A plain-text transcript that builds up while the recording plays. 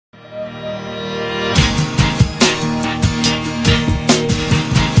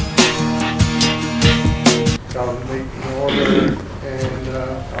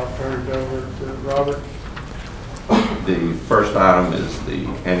first item is the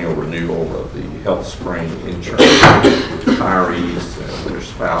annual renewal of the Health Spring insurance for retirees and their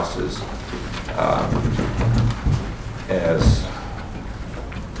spouses. As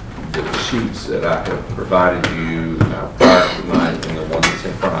the sheets that I have provided you prior to tonight and the one that's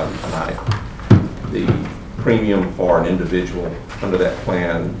in front of you tonight, the premium for an individual under that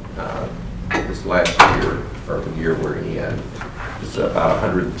plan this last year, or the year we're in, is about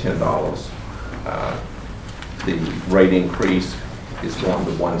 $110. The rate increase is going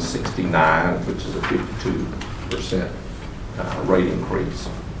to $169, which is a 52% rate increase.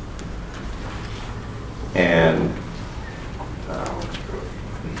 And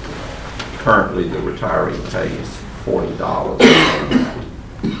currently the retiree pays $40.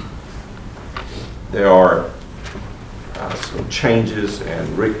 There are some changes, and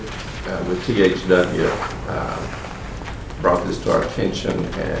Rick with THW brought this to our attention,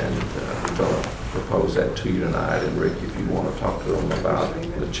 and we're going to propose that to you tonight. And Rick, if you want to talk to them about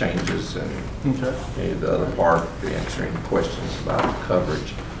the changes and any of the other part, answering questions about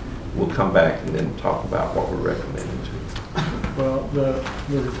coverage, we'll come back and then talk about what we're recommending to. Well, the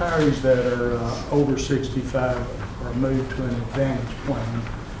retirees that are over 65 are moved to an advantage plan.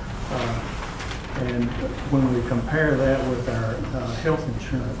 And when we compare that with our health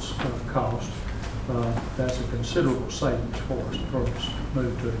insurance cost, that's a considerable savings for us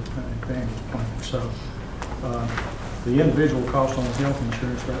moved to an advantage plan. So the individual cost on health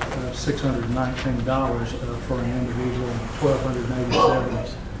insurance is $619 for an individual and $1,287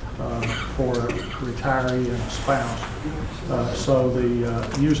 for a retiree and a spouse. So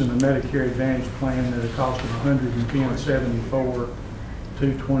using the Medicare Advantage plan at a cost of $110.74,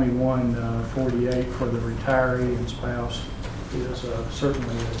 $221.48 for the retiree and spouse is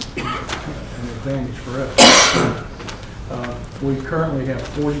certainly an advantage for us. We currently have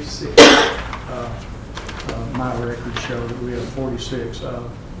 46. My records show that we have 46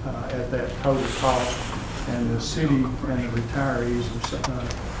 at that total cost, and the city and the retirees are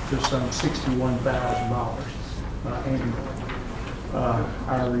just some $61,000 annually.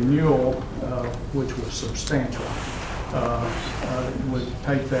 Our renewal, which was substantial, would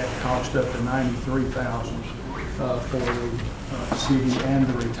take that cost up to $93,000 for the city and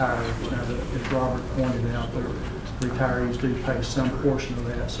the retirees. Now, as Robert pointed out, the retirees do pay some portion of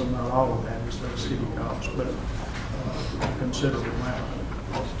that, so not all of that is the city cost, but a considerable amount.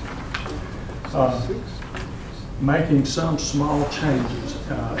 Making some small changes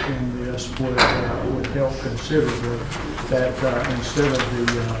in this would help considerably. That instead of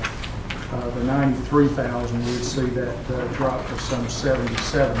the 93,000, we'd see that drop to some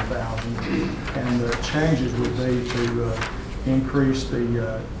 77,000, and the changes would be to increase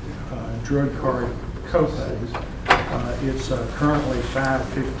the drug card copay. It's currently $5,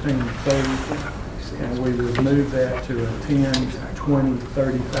 $15, $30, and we would move that to a $10, $20,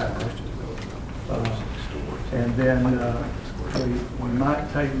 $35. And then we might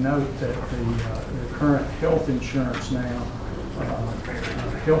take note that the current health insurance now,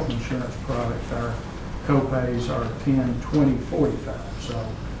 health insurance product, our copays are $10, $20, $45. So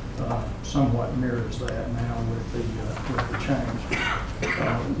somewhat mirrors that now with the change.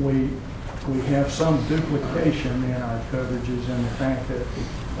 We have some duplication in our coverages in the fact that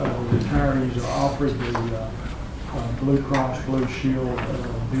retirees are offered the Blue Cross Blue Shield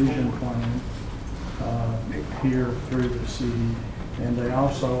vision plan here through the city, and they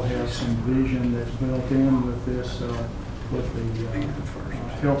also have some vision that's built in with this with the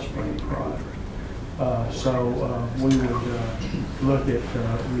Health Spring product. So we would look at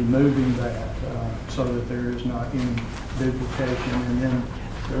removing that so that there is not any duplication, and then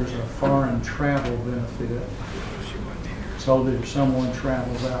there's a foreign travel benefit, so that if someone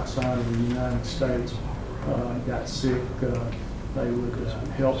travels outside of the United States, got sick, they would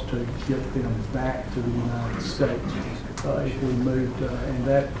help to get them back to the United States if we moved, and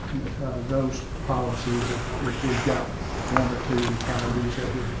that those policies, if we've got one or two retirees that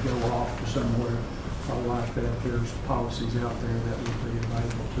would go off to somewhere like that, there's policies out there that would be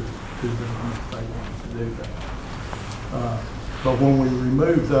available to them if they wanted to do that. But when we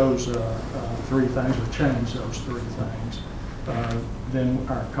remove those three things, or change those three things, then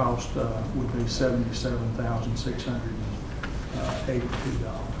our cost would be $77,682,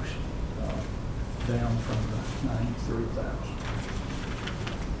 down from the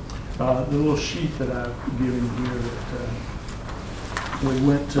 $93,000. The little sheet that I've given here, that we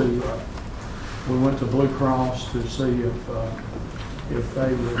went to Blue Cross to see if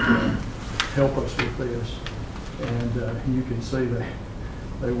they would help us with this, and you can see that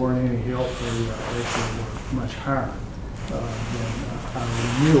they weren't any help. They actually were much higher than our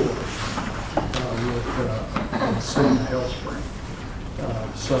renewal with Cigna Health Spring.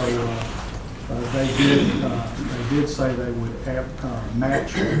 So they did say they would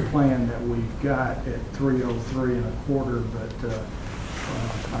match the plan that we've got at 303 1/4, but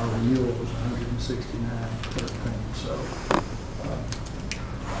our renewal was 169.13. So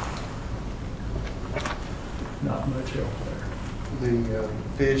not much help there. The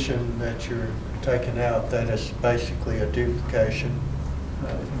vision that you're taking out, that is basically a duplication.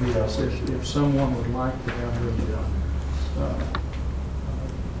 Yes, if someone would like to have the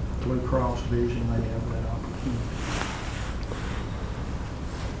Blue Cross vision, they have that opportunity.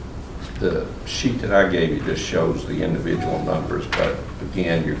 The sheet that I gave you just shows the individual numbers, but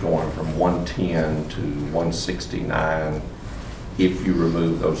again, you're going from 110 to 169. If you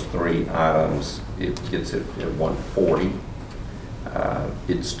remove those 3 items, it gets it at 140.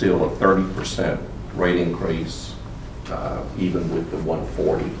 It's still a 30% rate increase, even with the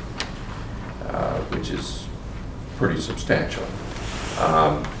 140, which is pretty substantial.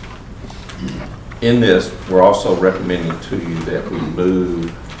 In this, we're also recommending to you that we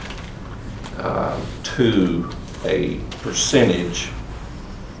move to a percentage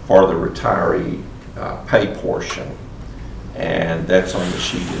for the retiree pay portion, and that's on the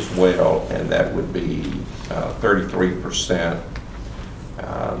sheet as well, and that would be 33%.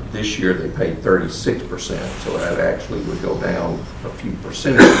 This year they paid 36%, so that actually would go down a few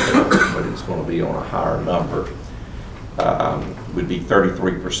percentage points, but it's going to be on a higher number. Would be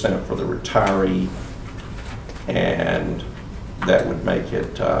 33% for the retiree, and that would make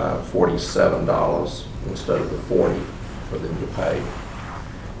it $47 instead of the $40 for them to pay.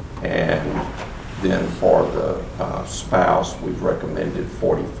 And then for the spouse, we've recommended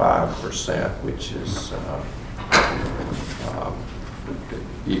 45%, which is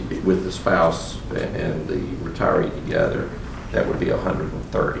with the spouse and the retiree together, that would be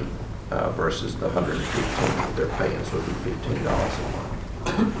 $130 versus the $115 that they're paying, so it would be $15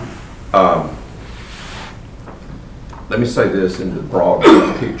 a month. Let me say this in the broad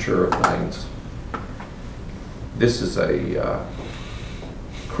picture of things. This is a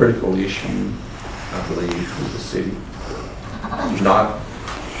critical issue, I believe, for the city. Not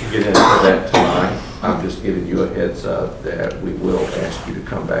to get into that tonight. I'm just giving you a heads up that we will ask you to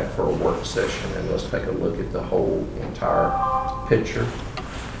come back for a work session and let's take a look at the whole entire picture.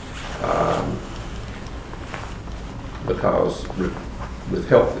 Because with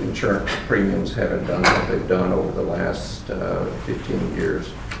health insurance premiums having done what they've done over the last 15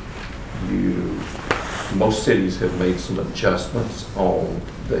 years, most cities have made some adjustments on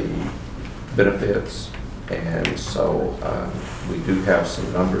the benefits, and so we do have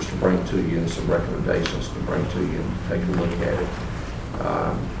some numbers to bring to you and some recommendations to bring to you and take a look at it.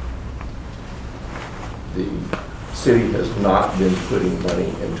 The city has not been putting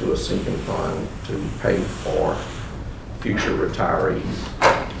money into a sinking fund to pay for future retirees,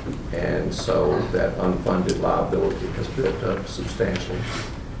 and so that unfunded liability has built up substantially.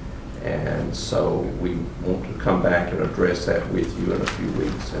 And so we want to come back and address that with you in a few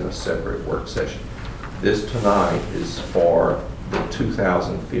weeks in a separate work session. This tonight is for the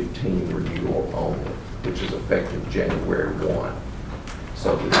 2015 renewal only, which is effective January 1.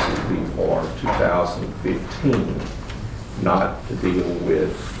 So this would be for 2015, not to deal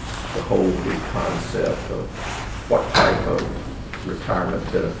with the whole big concept of what type of retirement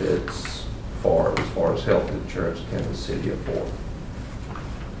benefits as far as health insurance can the city afford.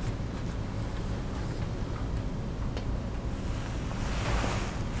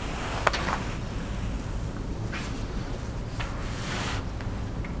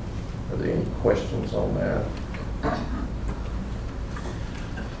 Are there any questions on that?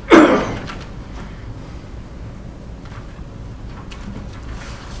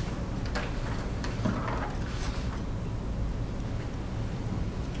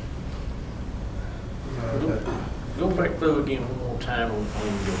 Go back through again one more time on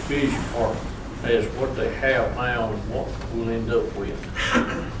the vision part as what they have now and what we'll end up with.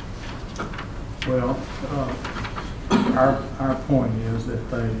 Well, our point is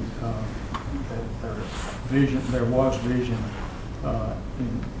that that there was vision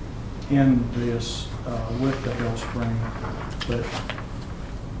in this with the health spring, but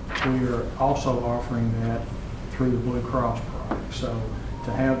we are also offering that through the Blue Cross product. So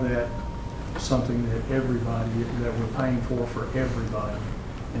to have that something that that we're paying for everybody,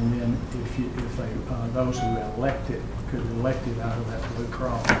 and then if those who elect it could elect it out of that Blue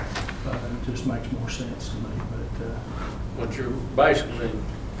Cross, it just makes more sense to me. But you're basically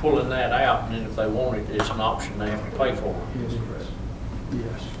pulling that out, and then if they want it, it's an option they have to pay for. Yes, correct.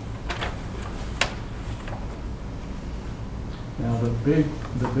 Yes. Now, the big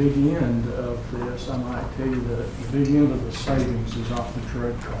end of this, I might tell you that the big end of the savings is off the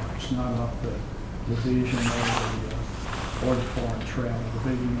drug cards, not off the vision or the foreign travel. The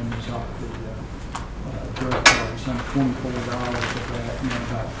big end is off the drug cards. Some $24 of that,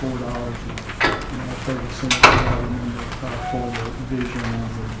 about $4.30 for the vision and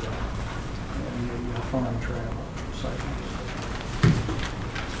the foreign travel savings.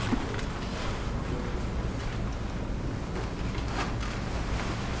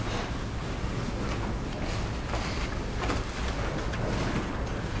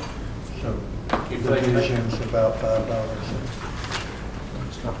 The vision's about $5.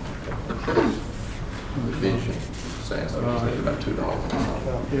 The vision, it's about $2.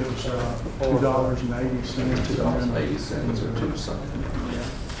 It was $2.80. $2.80 or $2 something.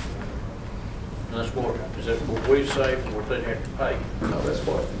 And that's what, is that what we save or what they have to pay? No, that's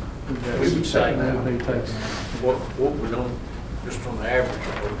what We would take now. What we don't, just on the average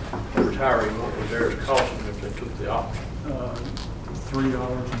of a retiree, what was theirs costing if they took the option? $3.40, I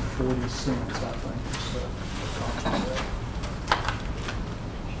think, is the cost of that.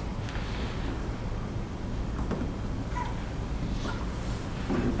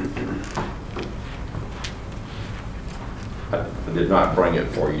 I did not bring it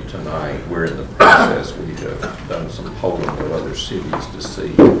for you tonight. We're in the process. We have done some polling of other cities to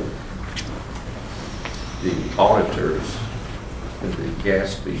see. The auditors in the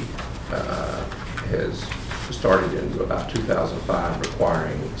GASB has started in about 2005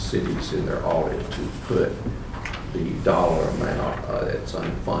 requiring cities in their audit to put the dollar amount that's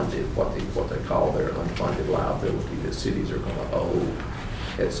unfunded, what they call their unfunded liability that cities are going to owe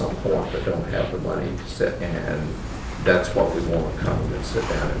at some point but don't have the money set, and that's what we want to come and sit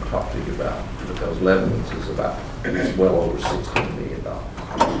down and talk to you about, because Lebanon's is it's well over $16 million.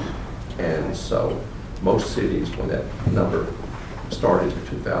 And so most cities, when that number started in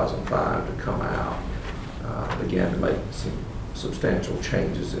 2005 to come out, began to make some substantial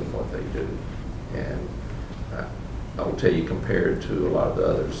changes in what they do. And I will tell you, compared to a lot of the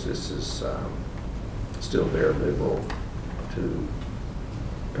others, this is still very liberal to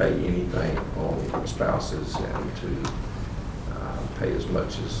pay anything on spouses and to pay as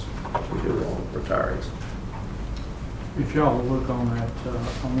much as we do on retirees. If y'all will look on that,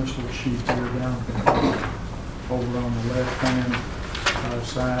 on this little sheet here down over on the left-hand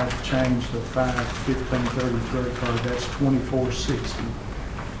side, change the 5/15/30 drug card, that's $24.60.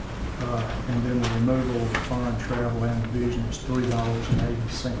 And then the removal of the foreign travel and the vision is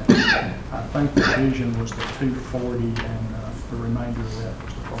 $3.80. I think the vision was the $2.40 and the remainder of that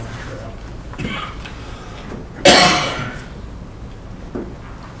was the foreign travel.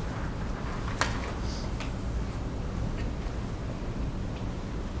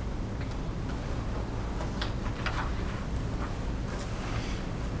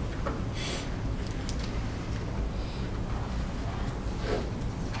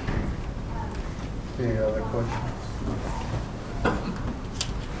 Any other questions?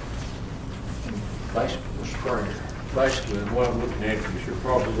 Basically, what I'm looking at is you're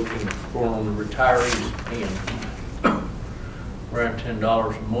probably looking for on the retirees and around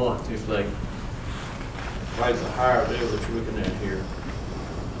 $10 a month if they pay the higher deal that you're looking at here.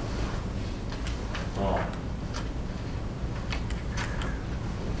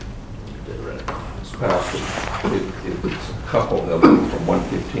 Spouse, it's a couple of them from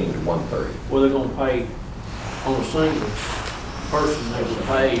 115 to 130. Well, they're gonna pay on a single person, they will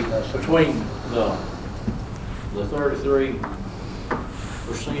pay between the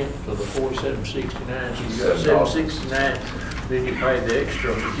 33% to the 47.69. So you got 7.69, then you pay the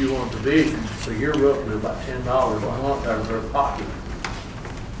extra if you want the vision. So you're roughly about $10 a month out of their pocket.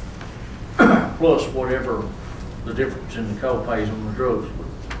 Plus whatever the difference in the co-pays on the drugs.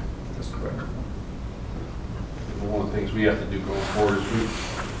 That's correct. One of the things we have to do going forward is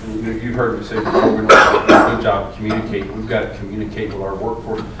you heard me say before, we don't do a good job of communicating. We've got to communicate with our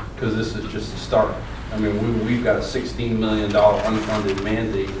workforce, because this is just a start. I mean, we've got a $16 million unfunded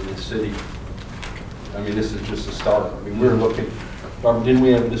mandate in this city. I mean, this is just a start. I mean, we're looking, didn't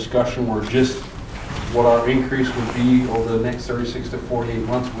we have a discussion where just what our increase would be over the next 36 to 48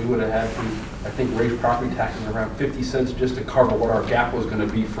 months, we would have had to, I think, raise property taxes around 50 cents just to cover what our gap was going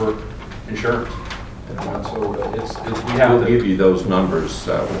to be for insurance. And so we have We'll give you those numbers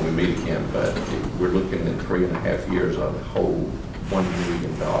when we meet again, but we're looking at 3.5 years on the whole $1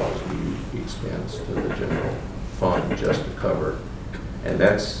 million we expense to the general fund just to cover. And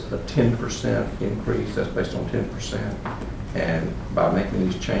that's a 10% increase. That's based on 10%. And by making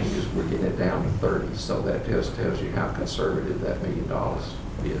these changes, we're getting it down to 30. So that just tells you how conservative that $1 million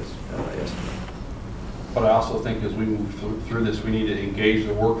is estimate. But I also think as we move through this, we need to engage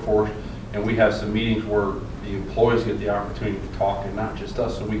the workforce, and we have some meetings where the employees get the opportunity to talk and not just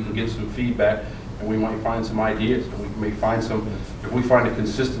us, so we can get some feedback, and we might find some ideas, and we may find some, if we find a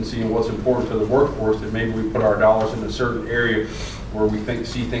consistency in what's important to the workforce, then maybe we put our dollars in a certain area where we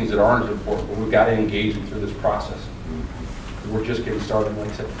see things that aren't as important, but we've got to engage them through this process. We're just getting started, like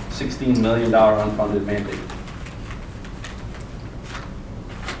I said, $16 million unfunded mandate.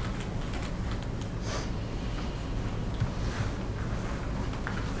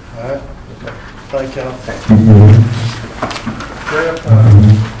 All right. Thank y'all. Jeff,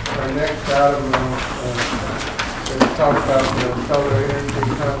 our next item, we'll talk about the solar energy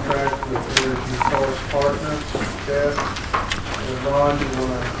contract with Energy Source Partners. Jeff, and Ron, you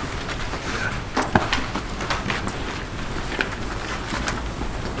want to?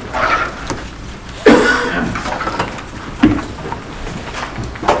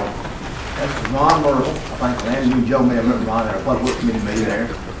 That's Ron Myrtle. I think Randy and Joe may have remembered Ron at our public committee meeting there.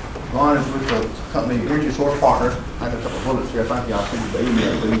 Ron is with the company Energy Source Partners. I got a couple of bullets here. I think y'all sent the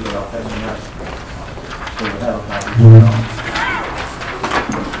email to you, but I'll pass them out. So we'll have a copy.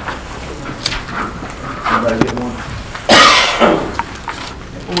 Everybody get one?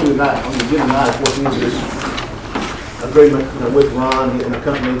 Before we tonight, I'm going to give tonight what's into this agreement with Ron and the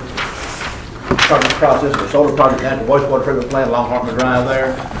company. Starting the process of the solar project at the wastewater treatment plant along Hartman Drive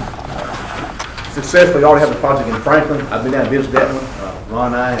there. Successfully already have the project in Franklin. I've been down to visit that one.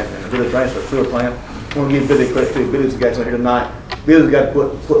 Ron and I and Billy Branch, the sewer plant. I want to give Billy credit too. Billy's the guy here tonight. Billy's got to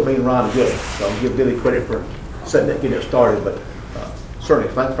put me and Ron together. So I'll give Billy credit for setting that, getting it started. But certainly,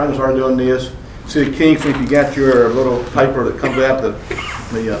 Franklin's already doing this. City of Kingston, if you got your little paper that comes out, the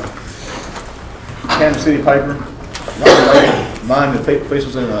Kansas City paper. Mine and the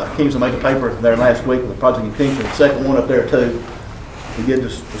pieces in Kingston made the paper there last week with the project in Kingston. The second one up there too. We get the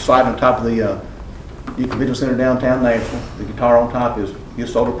site on top of the Convention Center downtown Nashville. The guitar on top is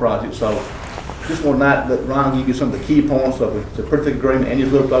his solar project. So just one night that Ron give you some of the key points of it. It's a pretty thick agreement, and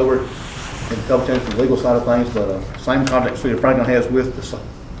he's looked over it and a couple times from the legal side of things. But same contract City of Franklin has with the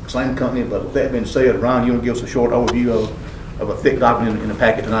same company. But with that being said, Ron, you want to give us a short overview of a thick document in the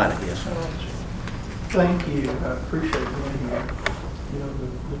packet tonight, I guess. Thank you. I appreciate being here. You know,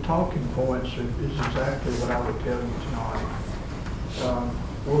 the talking points is exactly what I would tell you tonight.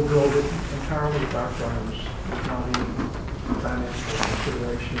 We'll build it entirely with our funds. There's not any financial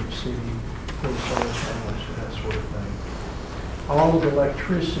consideration of the city for the solar panels and that sort of thing. All of the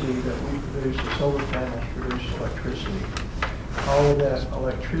electricity that we produce, the solar panels produce electricity. All of that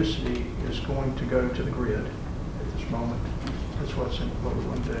electricity is going to go to the grid at this moment. That's what we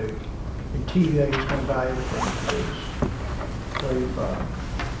want to do. And TVA is going to buy everything to do. They've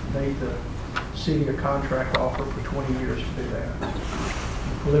made the city a contract offer for 20 years to do that.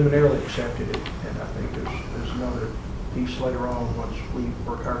 Preliminarily accepted it, and I think there's another piece later on once we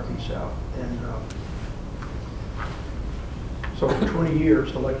work our piece out. And so for 20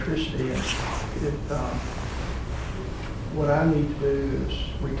 years, the electricity, what I need to do is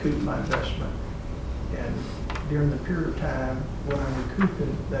recoup my investment. And during the period of time when I'm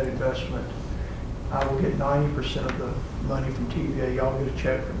recouping that investment, I will get 90% of the money from TVA. Y'all get a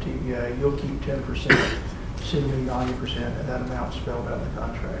check from TVA. You'll keep 10%. Send me 90%, and that amount spelled out in the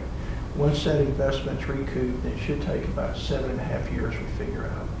contract. Once that investment's recouped, it should take about 7.5 years we figure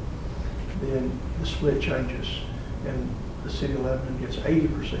out. Then the split changes, and the city of Lebanon gets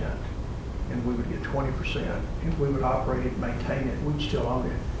 80%, and we would get 20%. If we would operate it, maintain it, we'd still own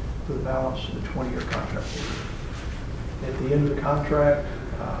it for the balance of the 20-year contract period. At the end of the contract,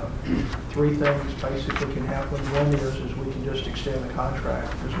 three things basically can happen. One is we can just extend the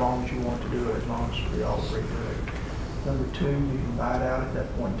contract as long as you want to do it, as long as we all agree to it. Number two, you can buy it out at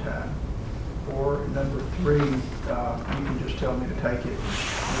that point in time. Or number three, you can just tell me to take it.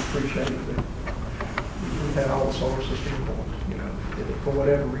 We appreciate it, but we've had all the solar systems we want, you know, for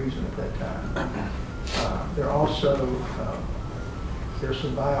whatever reason at that time. There are also there's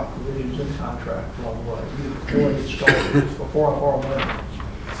some buyout provisions in the contract along the way. Before I get started, before I borrow money,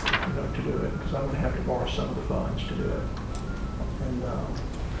 to do it, because I'm going to have to borrow some of the funds to do it. And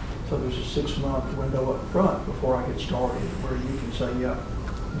so there's a 6-month window up front before I get started where you can say, yeah,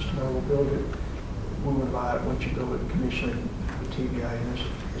 Mr. Miller will build it. We will buy it once you build it and commission it with TVA, and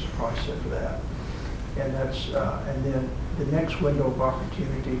there's a price set for that. And that's and then the next window of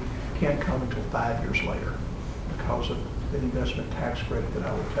opportunity can't come until 5 years later because of the investment tax credit that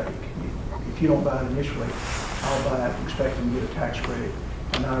I would take. If you don't buy it initially, I'll buy it expecting to get a tax credit.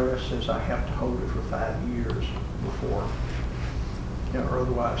 And IRS says I have to hold it for 5 years before, or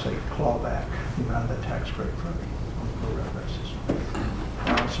otherwise they claw back the amount of that tax credit from me on a pro rata basis.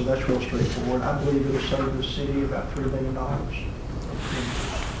 So that's real straightforward. I believe it'll save the city about $3 million.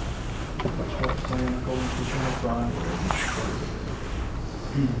 That's what's planned according to the general fund.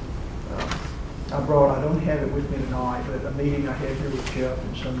 I don't have it with me tonight, but a meeting I had here with Jeff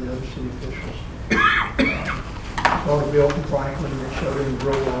and some of the other city officials. Gladeville and Franklin, and it showed in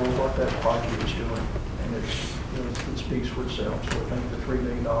real world what that project is doing. And it speaks for itself. So I think the $3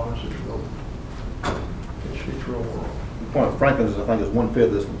 million is real, it's real world. The point of Franklin's, I think, is 1/5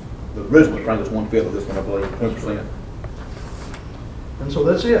 of this one. The original Franklin's 1/5 of this one, I believe, 20%. And so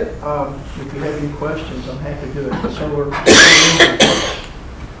that's it. If you have any questions, I'm happy to do it. Solar.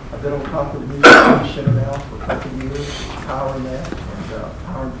 I've been on top of the Music Center now for a couple of years, powering that, and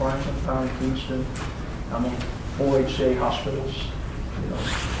powering Franklin, powering Kingston. I'm on 4 HCA hospitals,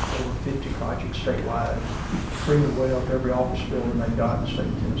 over 50 projects statewide. Extremely well to every office building they've got in the state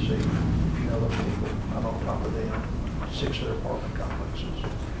of Tennessee. If you know those people, I'm on top of them. 6 of their apartment complexes.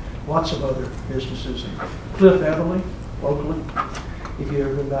 Lots of other businesses. Cliff Everly, locally. If you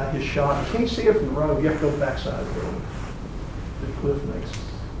ever been by his shop, you can't see it from the road. You have to go to the backside of the building. The Cliff makes,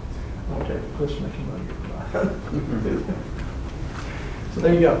 I'll tell you, Cliff's making money. So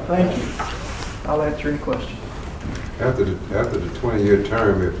there you go. Thank you. I'll answer any questions. After the 20-year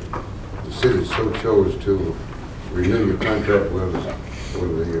term, if the city so chose to renew your contract with us,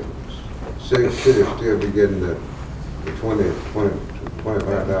 will the city still be getting the $25,000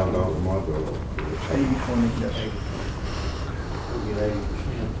 a month? Or 80/20, yes.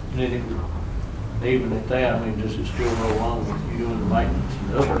 Even at that, I mean, does it still roll on with you doing the maintenance and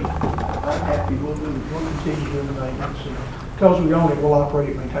others? I'm happy. We'll continue doing the maintenance. Because we own it, we'll operate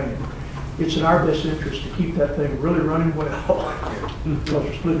it, maintain it. It's in our best interest to keep that thing really running well. Because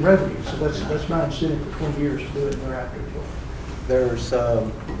we're splitting revenue. So that's my incentive for 20 years to do it thereafter. There's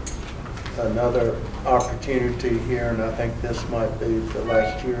another opportunity here, and I think this might be the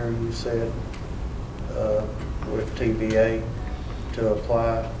last year you said with TVA to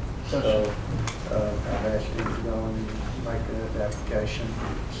apply. So I've asked you to go and make an application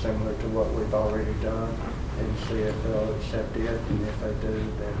similar to what we've already done and see if they'll accept it. And if they do,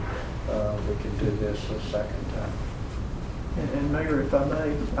 then we can do this a second time. And Mayor, if I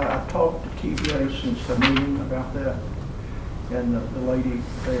may, I've talked to TVA since the meeting about that, and the lady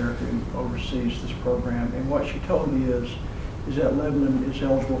there who oversees this program, and what she told me is that Lebanon is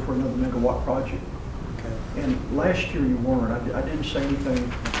eligible for another megawatt project. Okay. And last year you weren't. I didn't say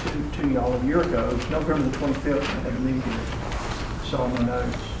anything to y'all a year ago. It was November the 25th, I had a meeting here. Saw my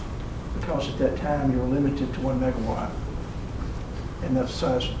notes. Because at that time you were limited to 1 megawatt. And that's the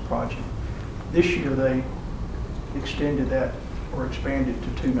size of the project. This year they extended that or expanded to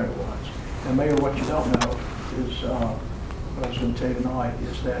 2 megawatts. Now, Mayor, what you don't know is, what I was going to tell you tonight,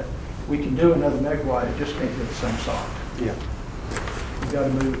 is that we can do another megawatt, it just can't be at the same site. Yeah. You've got to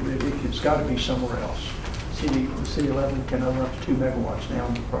move, it's got to be somewhere else. The city 11 can own up to 2 megawatts now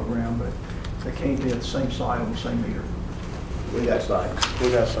in the program, but they can't be at the same site on the same meter. We got sites.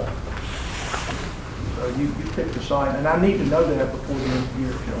 We got some. So you pick the site, and I need to know that before the end of the year,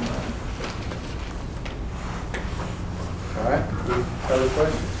 if you don't mind. All right. Other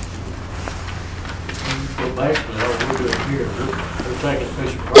questions? So basically, all we're doing here, they're taking a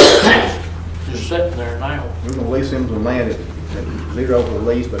piece of property, just sitting there now. We're going to lease them to land at 0 for the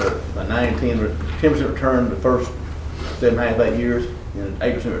lease, but a 10% return the first 7.5, 8 years, and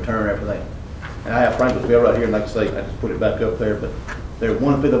 8% return after that. And I have Franklinville right here, and like I say, I just put it back up there, but they're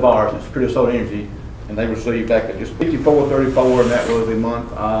 1/5 of ours. It's pretty solar energy, and they received back at just 54.34, and that was the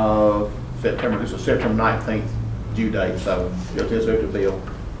month of September. This is September 19th due date, so just this the bill.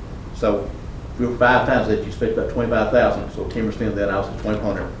 So if you're 5 times that, you expect about 25,000. So 10% of that house is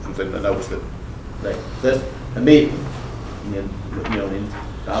 2,200. So they notice that's immediate. And then, then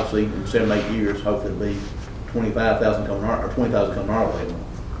obviously in 7, 8 years, hopefully it'll be 25,000 coming our, or 20,000 coming our way.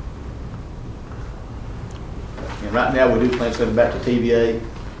 And right now we do plan to send it back to TVA.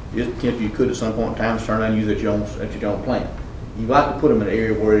 Just if you could at some point in time, turn around and use it at your own plant. You like to put them in an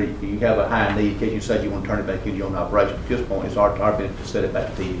area where you have a high need in case you say you want to turn it back into your own operation. At this point, it's our benefit to set it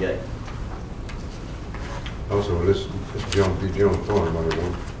back to TVA. Also, this general fund money,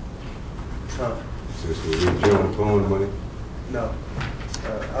 one. This is general fund money? No.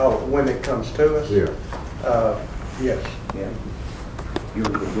 When it comes to us? Yeah. Yes. Yeah.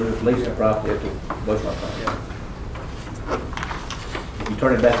 We're just leasing the property at the wastewater plant. Yeah. If you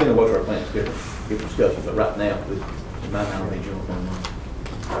turn it back into the wastewater plant, it's different discussion. But right now, it might not be general fund money.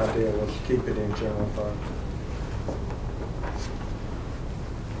 Idea was to keep it in general fund.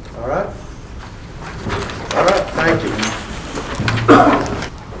 All right. All right. Thank you.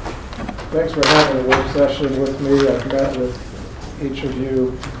 Thanks for having a work session with me. I've met with each of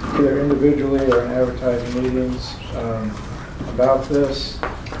you, either individually or in advertised meetings, about this.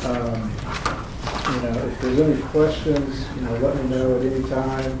 If there's any questions, let me know at any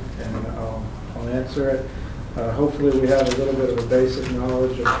time, and I'll answer it. Hopefully we have a little bit of a basic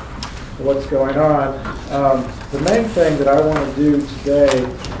knowledge of what's going on. The main thing that I want to do today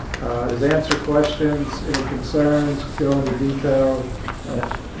is answer questions, any concerns, go into detail,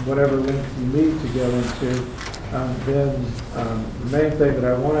 whatever length you need to go into. Then the main thing that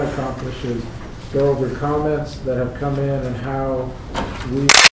I want to accomplish is go over comments that have come in and how we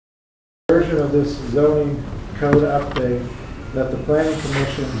version of this zoning code update that the Planning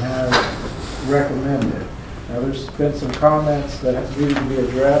Commission has recommended. Now, there's been some comments that have needed to be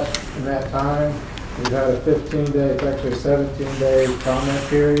addressed in that time. We've had a 15-day, it's actually a 17-day comment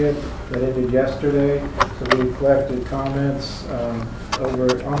period that ended yesterday. So we collected comments, over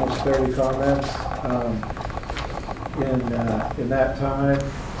almost 30 comments in that time.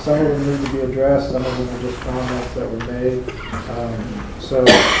 Some of them need to be addressed, some of them are just comments that were made. So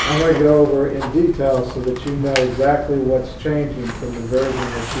I'm going to go over in detail so that you know exactly what's changing from the version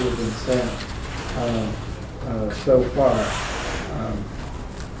that you have been sent so far.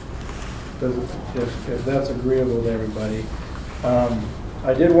 If that's agreeable to everybody.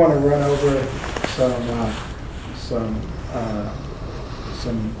 I did want to run over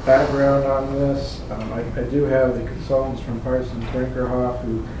some background on this. I do have the consultants from Parsons Brinkerhoff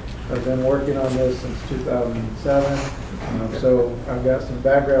who have been working on this since 2007. So I've got some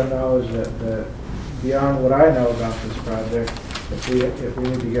background knowledge that beyond what I know about this project, if we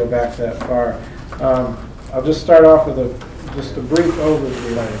need to go back that far. I'll just start off with just a brief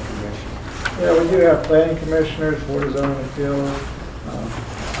overview. Planning Commission. Yeah, we do have planning commissioners, Board of Zoning Appeals,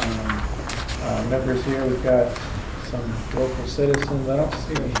 members here. We've got some local citizens. I don't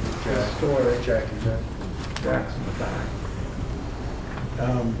see any store. Jack's in the back.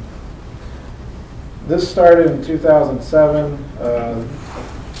 This started in 2007,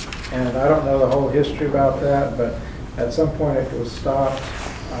 and I don't know the whole history about that, but at some point it was stopped.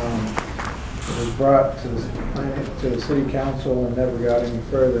 It was brought to the city council and never got any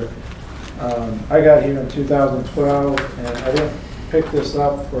further. I got here in 2012, and I didn't pick this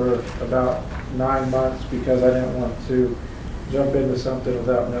up for about 9 months because I didn't want to jump into something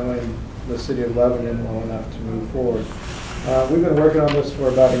without knowing the city of Lebanon well enough to move forward. We've been working on this for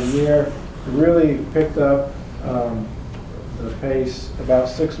about a year. We really picked up the pace about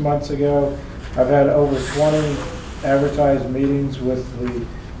 6 months ago. I've had over 20 advertised meetings with the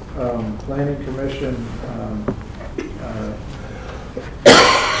Planning Commission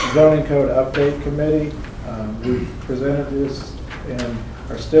Zoning Code Update Committee. We presented this and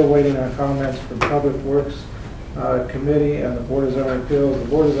are still waiting on comments from Public Works Committee and the Board of Zoning Appeals. The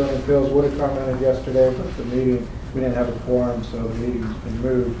Board of Zoning Appeals would have commented yesterday, but the meeting, we didn't have a quorum, so the meeting's been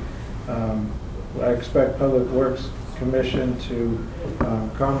moved. I expect Public Works Commission to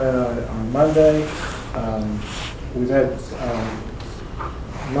comment on it on Monday. We've had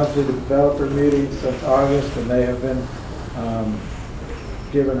monthly developer meetings since August, and they have been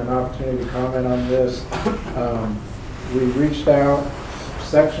given an opportunity to comment on this. We reached out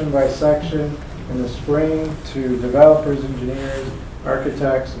section by section in the spring to developers, engineers,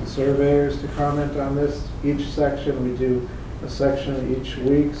 architects, and surveyors to comment on this. Each section, we do a section each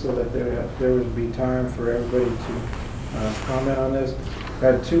week so that there would be time for everybody to comment on this. We've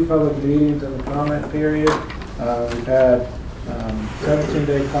had 2 public meetings in the comment period. We've had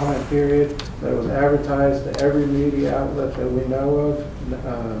 17-day comment period that was advertised to every media outlet that we know of.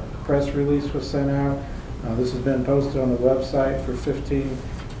 Press release was sent out. This has been posted on the website for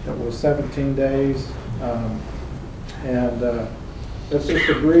 17 days. That's just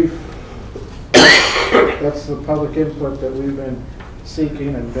a brief, that's the public input that we've been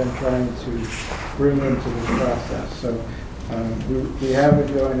seeking and been trying to bring into this process. So we have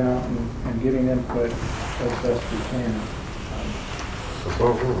it going out and getting input as best we can.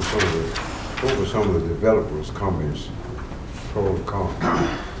 What were some of the developers' comments, pro and con?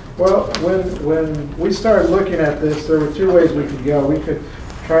 Well, when we started looking at this, there were 2 ways we could go. We could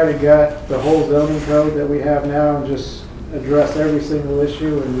try to get the whole zoning code that we have now and just address every single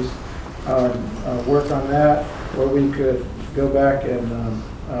issue and just work on that, or we could go back and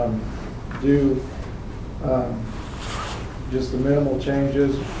do just the minimal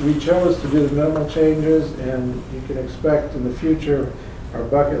changes. We chose to do the minimal changes, and you can expect in the future our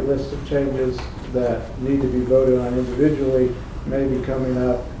bucket list of changes that need to be voted on individually may be coming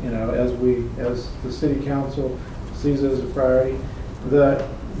up, as the city council sees it as a priority.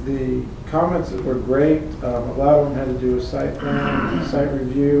 The comments that were great, a lot of them had to do with site plan, site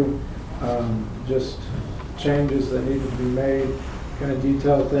review, just changes that needed to be made, kind of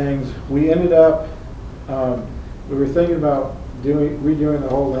detailed things. We ended up, we were thinking about redoing the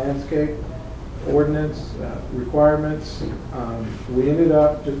whole landscape ordinance requirements. We ended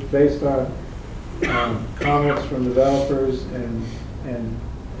up, just based on comments from developers and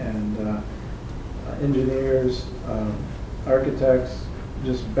engineers, architects,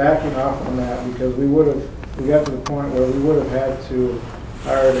 just backing off on that, because we got to the point where we would have had to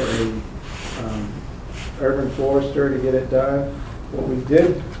hire a urban forester to get it done. What we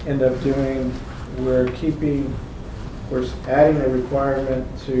did end up doing, we're adding a requirement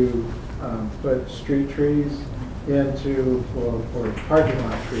to put street trees into, or parking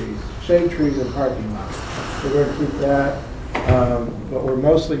lot trees, shade trees in parking lots. We're going to keep that, but we're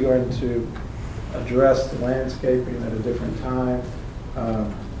mostly going to address the landscaping at a different time. A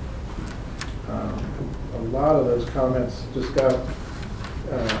lot of those comments just got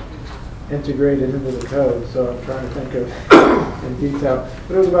integrated into the code, so I'm trying to think of in detail.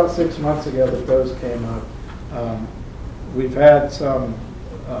 But it was about 6 months ago that those came up. We've had some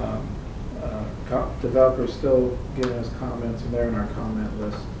developers still giving us comments, and they're in our comment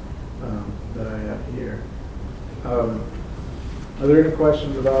list that I have here. Are there any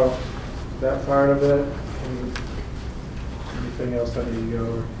questions about that part of it? Anything else I need to go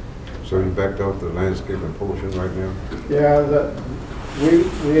over? So you backed off the landscaping portion right now? Yeah,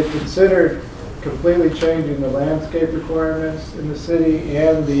 we had considered completely changing the landscape requirements in the city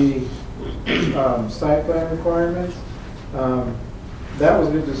and the site plan requirements. That was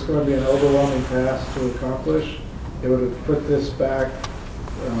just going to be an overwhelming task to accomplish. It would have put this back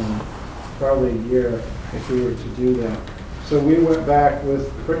probably a year if we were to do that. So we went back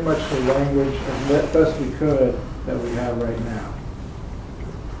with pretty much the language as best we could that we have right now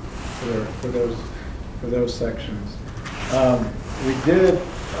for those sections. We did,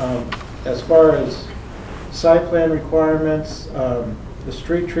 as far as site plan requirements, the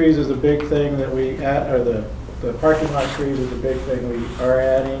street trees is a big thing that we add, or the parking lot trees is a big thing we are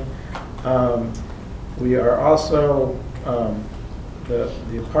adding. We are also,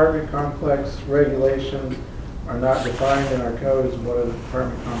 the apartment complex regulations are not defined in our code as what an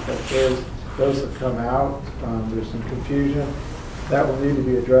apartment complex is. Those have come out. There's some confusion. That will need to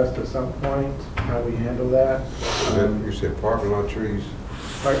be addressed at some point, how we handle that. You said parking lot trees?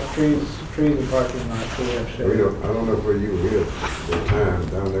 Trees and parking lots, so we have shade. I don't know where you were at the time.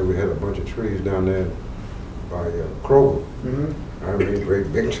 Down there, we had a bunch of trees down there by Kroger. I mean,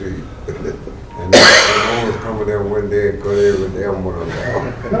 great big trees. And I was coming there one day and cut every damn one of them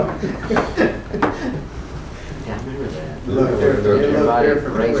down. Yeah, I remember that. Look,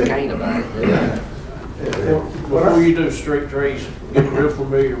 Everybody raised Cain about it. Before you do street trees, get real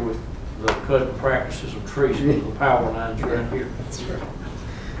familiar with the cutting practices of trees with the power lines right here. That's right.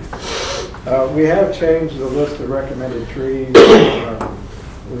 We have changed the list of recommended trees.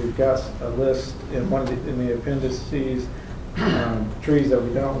 We've got a list in the appendices, trees that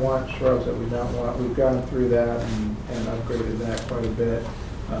we don't want, shrubs that we don't want. We've gone through that and upgraded that quite a bit.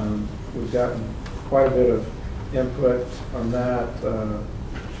 We've gotten quite a bit of input on that.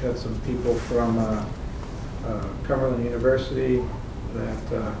 Had some people from Cumberland University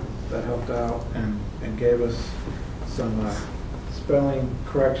that helped out and gave us some spelling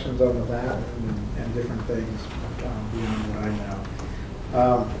corrections on the map and different things beyond what I know.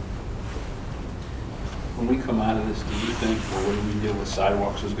 When we come out of this, do you think the way we deal with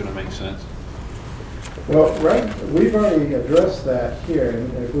sidewalks is going to make sense? Well, right, we've already addressed that here,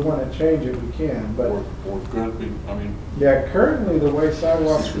 and if we want to change it, we can, but... Or good, I mean... Yeah, currently the way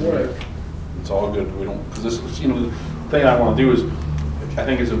sidewalks work... It's all good, we don't, because this is, the thing I want to do is, I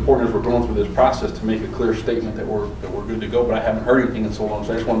think it's important as we're going through this process to make a clear statement that we're good to go, but I haven't heard anything in so long,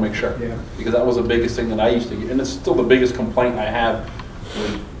 so I just want to make sure. Yeah. Because that was the biggest thing that I used to get, and it's still the biggest complaint I have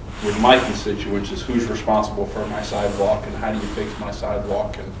with my constituents is who's responsible for my sidewalk and how do you fix my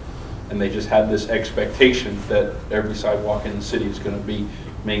sidewalk, and they just have this expectation that every sidewalk in the city is going to be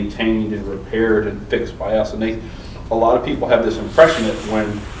maintained and repaired and fixed by us, and a lot of people have this impression that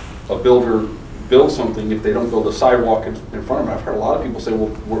when a builder builds something, if they don't build a sidewalk in front of them, I've heard a lot of people say, well,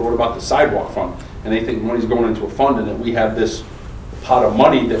 what about the sidewalk fund? And they think money's going into a fund and that we have this pot of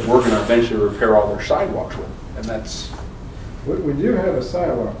money that we're going to eventually repair all their sidewalks with, and that's... We do have a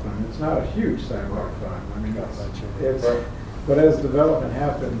sidewalk fund. It's not a huge sidewalk fund. I mean, it's but as development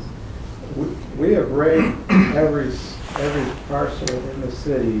happens, we have rated every parcel in the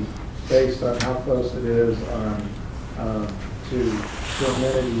city based on how close it is to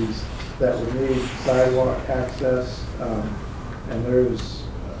amenities that would need sidewalk access, and there's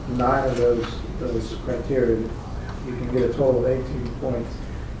 9 of those criteria. You can get a total of 18 points.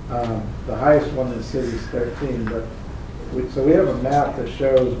 The highest one in the city is 13, but so we have a map that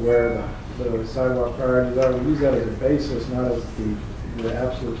shows where the sidewalk priorities are. We use that as a basis, not as the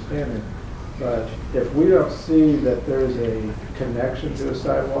absolute standard. But if we don't see that there's a connection to a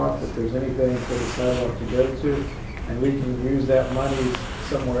sidewalk, that there's anything for the sidewalk to go to, and we can use that money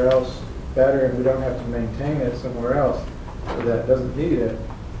somewhere else better, and we don't have to maintain it somewhere else that doesn't need it,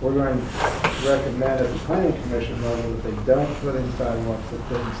 we're going to recommend at the planning commission level that they don't put in sidewalks, but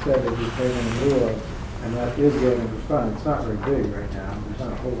that instead they be paid in lieu of, and that is getting the fund. It's not very big right now. There's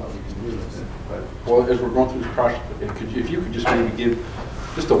not a whole lot we can do with it. But Well, as we're going through this process, if you could just maybe give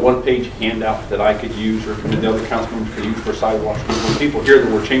just a one-page handout that I could use, or the other council members could use for sidewalks. When people hear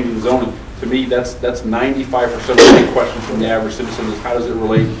that we're changing zoning, to me, that's 95% of the big questions from the average citizen is how does it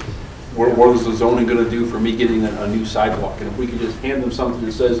relate? What is the zoning going to do for me getting a new sidewalk? And if we could just hand them something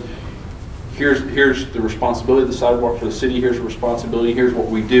that says, here's the responsibility of the sidewalk for the city, here's the responsibility, here's what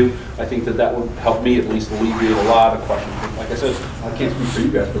we do, I think that would help me at least alleviate a lot of questions. Like I said, I can't speak for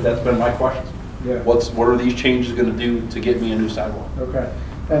you guys, but that's been my questions. yeah. What are these changes going to do to get me a new sidewalk? Okay.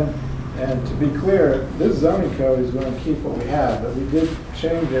 And to be clear, this zoning code is going to keep what we have, but we did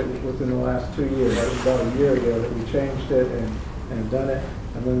change it within the last 2 years. That was about a year ago that we changed it and done it.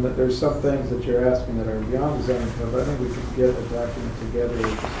 And then there's some things that you're asking that are beyond the zoning code, but I think we could get a document together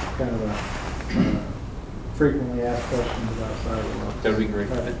with kind of a frequently asked questions about sidewalks. That would be great.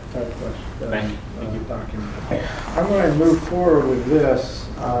 Type question. Thank you. Document. I'm going to move forward with this.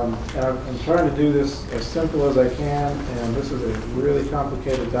 And I'm trying to do this as simple as I can, and this is a really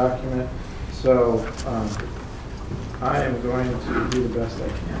complicated document, so I am going to do the best I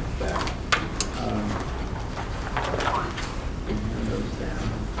can with that. Bring those down.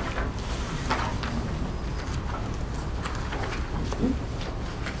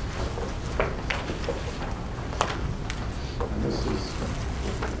 And this is,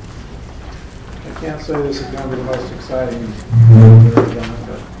 I can't say this is going to be the most exciting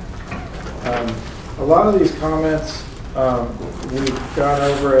but a lot of these comments we've gone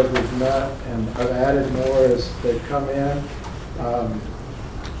over as we've met, and I've added more as they come in.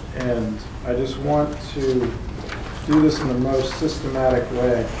 And I just want to do this in the most systematic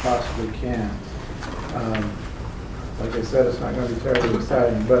way I possibly can. Like I said, it's not going to be terribly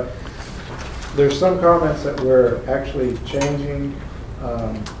exciting, but there's some comments that we're actually changing.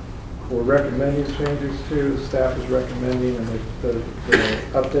 We're recommending changes to, the staff is recommending, and the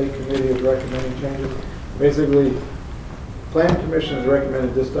update committee is recommending changes. Basically, planning commission has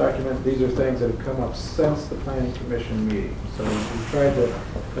recommended this document. These are things that have come up since the planning commission meeting. So we tried to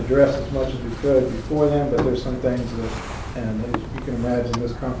address as much as we could before then, but there's some things that, and as you can imagine,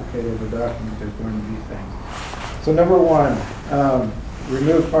 this complicated of a document, there's going to be things. So number one,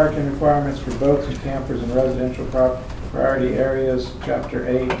 remove parking requirements for boats and campers in residential priority areas, chapter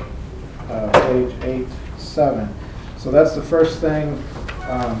 8. Page 8-7. So that's the first thing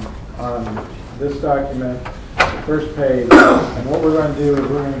on this document, the first page. And what we're going to do is we're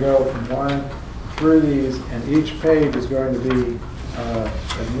going to go from 1 through these, and each page is going to be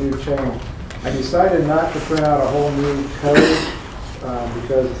a new change. I decided not to print out a whole new code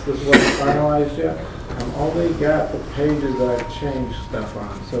because this wasn't finalized yet. I've only got the pages that I've changed stuff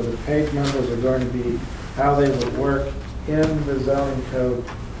on. So the page numbers are going to be how they would work in the zoning code,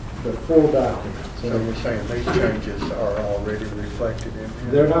 the full document. So you're saying these changes are already reflected in here?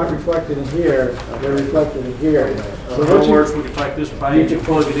 They're not reflected in here, they're reflected in here. So in other words, we can take this page and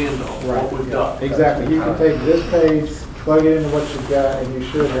plug it into what we've got. Exactly. You can take this page, plug it into what you've got, and you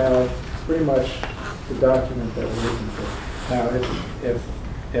should have pretty much the document that we're looking for. Now,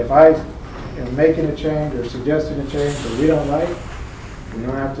 if I am making a change or suggesting a change that we don't like, we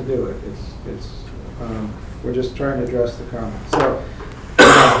don't have to do it. We're just trying to address the comments. So,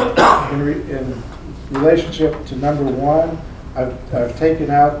 in relationship to number 1, I've taken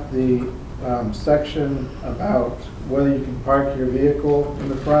out the section about whether you can park your vehicle in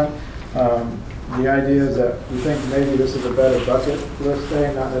the front. The idea is that we think maybe this is a better bucket list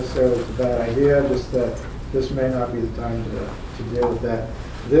thing, not necessarily it's a bad idea, just that this may not be the time to deal with that.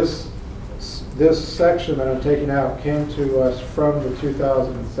 This section that I'm taking out came to us from the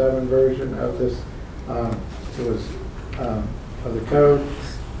 2007 version of this. Of the code.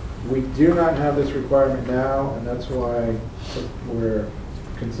 We do not have this requirement now, and that's why we're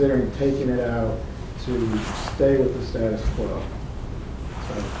considering taking it out to stay with the status quo.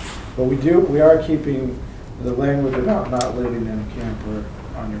 So, but we are keeping the language about not living in a camper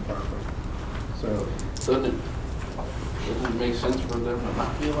on your property. So Doesn't it make sense for them to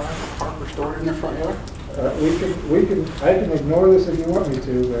not be allowed to park or store in their front yard? I can ignore this if you want me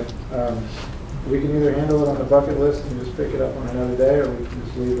to, but we can either handle it on the bucket list and just pick it up on another day, or we can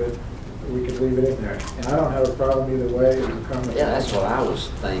just leave it, we could leave it in there. And I don't have a problem either way, as a comment. Yeah, that's what I was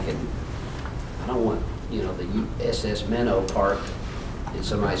thinking. I don't want, you know, the SS Minnow parked in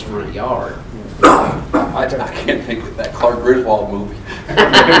somebody's front yard. I can't think of that Clark Griswold movie. In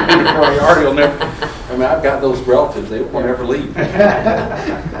the front yard, he'll never, I mean, I've got those relatives, they won't ever leave.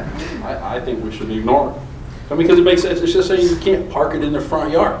 I think we should ignore it. I mean, because it makes sense, it's just saying you can't park it in the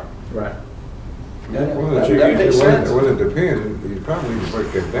front yard. Right. Well, That it makes sense. depends. You probably need to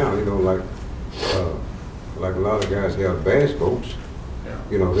break that down, you know, like a lot of guys have bass boats.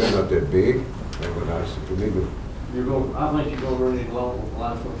 You know, they're not that big. And when I said, we need to, I think you're gonna run into along the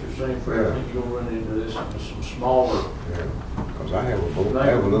lines of what you're saying, Fred. I think you're gonna run into this, some smaller. yeah, because I have a boat, I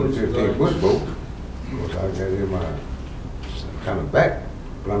have a little 15-foot boat. Because I got it in my kind of back.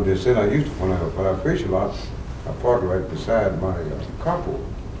 But I'm just saying, I used to, when I fish a lot, I park right beside my carport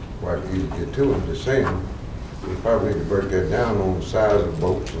where I can easily get to it. I'm just saying, we probably need to break that down on the size of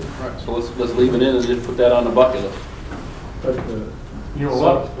boats. Right, so let's leave it in and just put that on the bucket list. But You know, a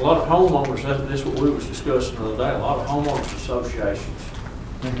lot of homeowners, that's what we was discussing the other day, a lot of homeowners associations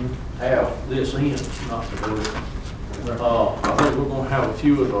have this in, not to do it. I think we're gonna have a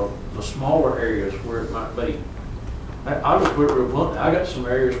few of the smaller areas where it might be. I'll just put it real blunt, I got some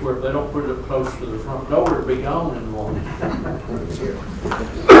areas where if they don't put it up close to the front door, it'll be gone in the morning.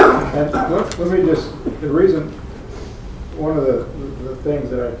 And let me just, the reason, one of the things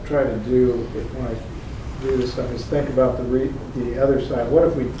that I try to do when I do this stuff is think about the other side. What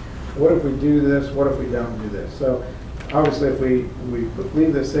if we do this? What if we don't do this? So obviously, if we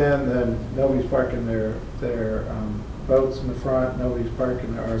leave this in, then nobody's parking their boats in the front. Nobody's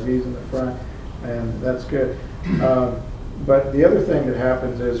parking their RVs in the front, and that's good. But the other thing that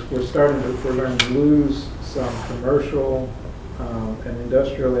happens is we're going to lose some commercial and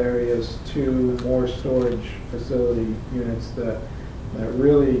industrial areas to more storage facility units that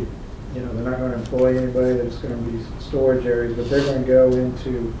really, you know, they're not going to employ anybody. There's going to be storage areas, but they're going to go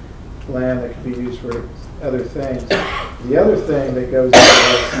into land that can be used for other things. The other thing that goes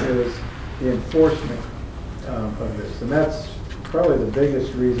into this is the enforcement of this, and that's probably the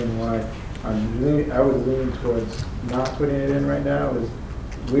biggest reason why I would lean towards not putting it in right now. Is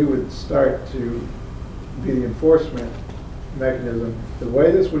we would start to be the enforcement mechanism. The way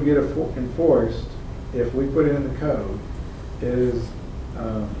this would get enforced, if we put it in the code, is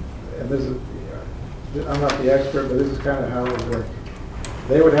and this is, I'm not the expert, but this is kind of how it would work.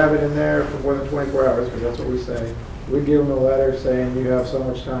 They would have it in there for more than 24 hours, because that's what we say. We give them a letter saying you have so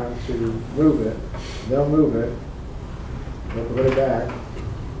much time to move it. They'll move it. They'll put it back.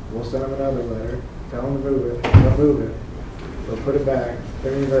 We'll send them another letter. Tell them to move it. They'll move it. They'll put it back. I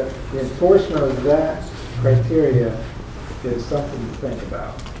mean, the enforcement of that criteria is something to think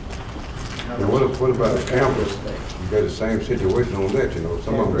about. And what about the campus? You got the same situation on that, you know.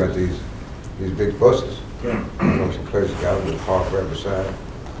 Some of them got these big buses. Yeah. You know, some places got them parked right beside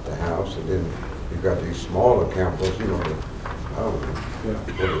the house, and then you got these smaller campers, you know, I don't know what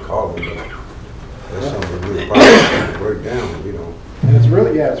they call them, but that's something really probably to break down, you know. And it's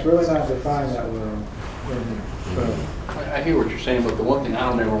really not defined that well. So, I hear what you're saying, but the one thing I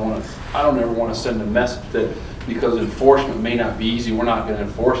don't ever want to send a message that because enforcement may not be easy, we're not going to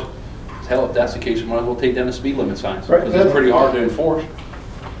enforce it. Hell, if that's the case, we might as well take down the speed limit signs, because it's pretty hard to enforce.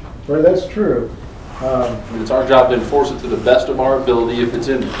 Right, that's true. It's our job to enforce it to the best of our ability if it's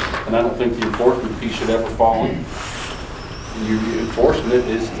in there. And I don't think the enforcement piece should ever fall in. Enforcement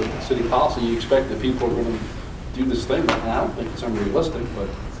is the city policy. You expect that people are going to do this thing. And I don't think it's unrealistic, but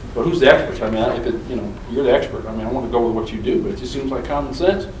who's the expert? I mean, if it, you know, you're the expert. I mean, I want to go with what you do, but it just seems like common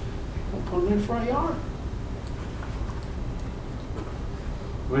sense. We'll put it in the front yard.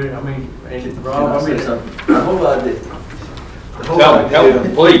 Well, I mean, and Rob, The whole idea. Tell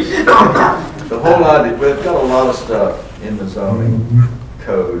me, please. The whole idea, we've got a lot of stuff in the zoning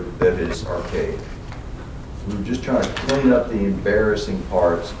code that is archaic. We're just trying to clean up the embarrassing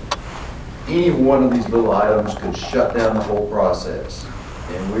parts. Any one of these little items could shut down the whole process.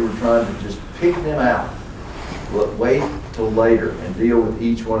 And we were trying to just pick them out. Wait till later and deal with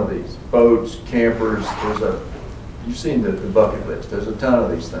each one of these. Boats, campers, you've seen the bucket list. There's a ton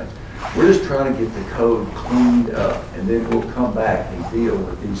of these things. We're just trying to get the code cleaned up, and then we'll come back and deal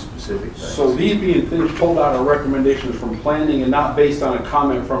with these specific things. So these being things pulled out of recommendations from planning and not based on a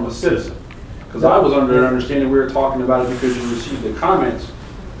comment from a citizen? Because I was under an understanding we were talking about it because you received the comments.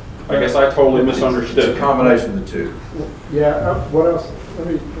 I guess I totally misunderstood. It's a combination of the two. Yeah, what else? Let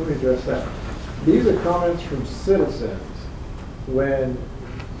me address that. These are comments from citizens. When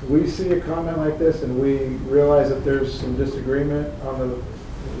we see a comment like this and we realize that there's some disagreement on the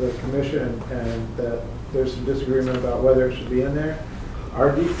the commission and that there's some disagreement about whether it should be in there,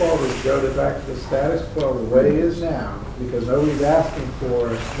 our default is to go back to the status quo the way it is now, because nobody's asked us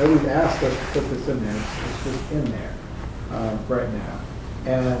to put this in there. It's just in there right now.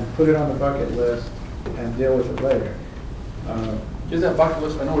 And put it on the bucket list and deal with it later. Is that bucket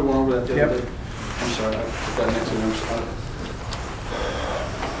list? I know we went over that the other Yep. day. I'm sorry, I put that next to them.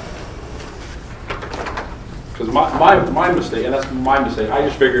 Because my mistake, and that's my mistake, I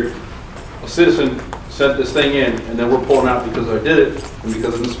just figured a citizen sent this thing in, and then we're pulling out because I did it, and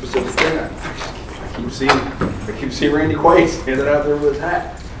because of this specific thing. I keep seeing Randy Quaid standing out there with his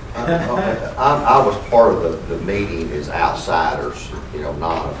hat. I was part of the meeting as outsiders,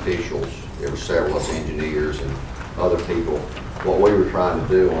 non-officials. There were several of us engineers and other people. What we were trying to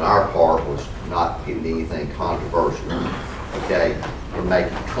do on our part was not get anything controversial, okay, and make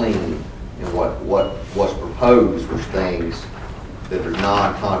it clean. And what was proposed was things that are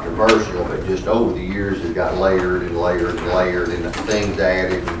non-controversial, but just over the years it got layered and layered and layered, and things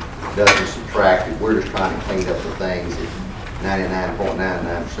added and nothing subtracted. We're just trying to clean up the things that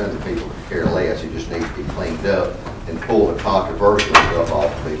 99.99% of the people could care less. It just needs to be cleaned up and pull the controversial stuff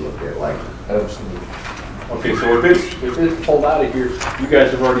off to be looked at later. Absolutely. Okay, so if it's pulled out of here, you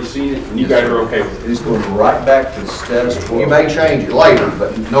guys have already seen it, and you guys are okay with it. It's going right back to the status quo. You may change it later,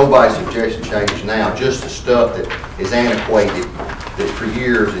 but nobody's suggesting change now. Just the stuff that is antiquated, that for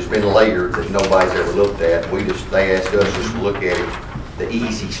years has been layered, that nobody's ever looked at. They asked us just to look at it, the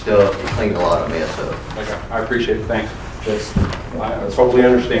easy stuff, to clean a lot of mess up. Okay, I appreciate it, thanks. I totally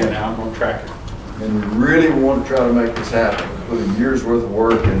understand now, I'm on track. And we really want to try to make this happen. We put a year's worth of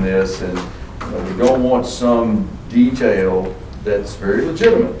work in this, and we don't want some detail that's very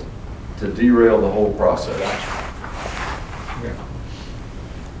legitimate to derail the whole process.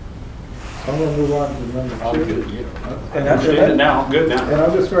 I'm going to move on to number 2. I'm good, yeah. And I understand it now, I'm good now. And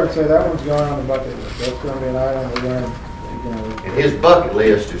I'm just going to say that one's going on the bucket list. That's going to be an item we're going to, And his bucket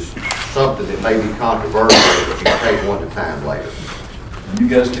list is something that may be controversial, but you can take one at a time later. You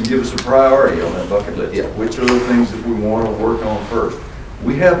guys can give us a priority on that bucket list. Yeah. Which are the things that we want to work on first?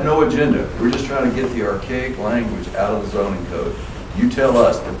 We have no agenda. We're just trying to get the archaic language out of the zoning code. You tell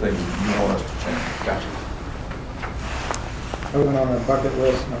us the things that you want us to change. Gotcha. moving on the bucket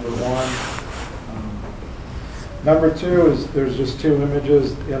list, number 1. Number 2 is there's just 2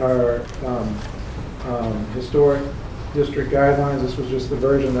 images in our historic district guidelines. This was just the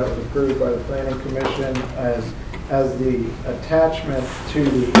version that was approved by the Planning Commission as the attachment to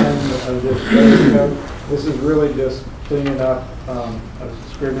the end of this code. This is really just cleaning up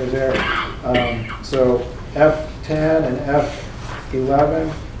Scrivener's error. So F10 and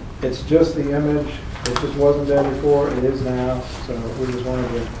F11, it's just the image. It just wasn't there before. It is now. So we just wanted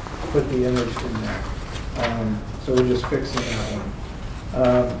to put the image in there. So we're just fixing that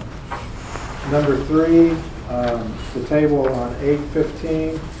one. Number 3, the table on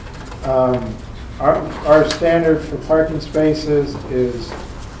 815. Our standard for parking spaces is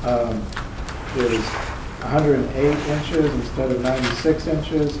 108 inches instead of 96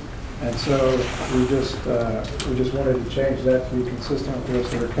 inches, and so we just wanted to change that to be consistent with the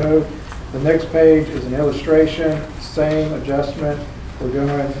rest of the code. The next page is an illustration, same adjustment. We're going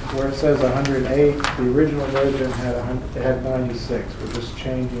where it says 108. The original version had 96. We're just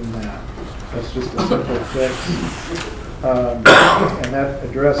changing that. That's just a simple fix. And that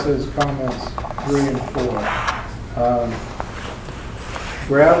addresses comments 3 and 4.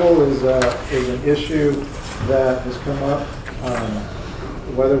 Gravel is an issue that has come up.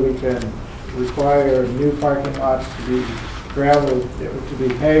 Whether we can require new parking lots to be gravel, to be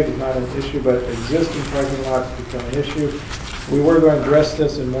paved is not an issue, but existing parking lots become an issue. We were going to address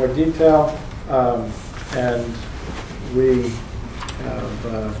this in more detail, and we have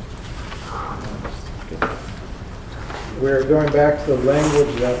we're going back to the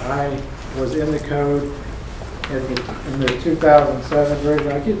language that I was in the code in the 2007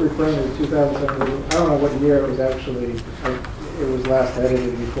 version. I keep referring to the 2007 version. I don't know what year it was actually. It was last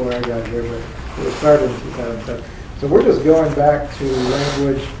edited before I got here, but it was started in 2007. So we're just going back to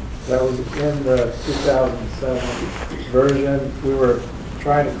language that was in the 2007 version. We were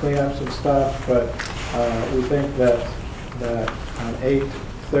trying to clean up some stuff, but we think that on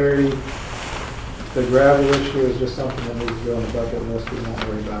 830, the gravel issue is just something that needs to go on the bucket list. We won't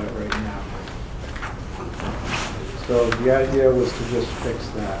worry about it right now. So the idea was to just fix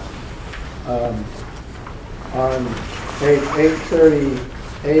that. On page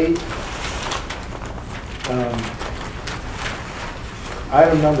 838,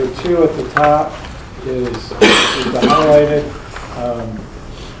 item number 2 at the top is the highlighted,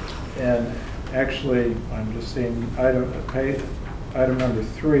 and actually I'm just seeing item number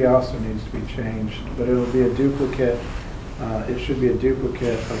 3 also needs to be changed, but it'll be a duplicate. It should be a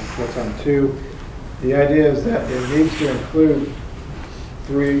duplicate of what's on 2. The idea is that it needs to include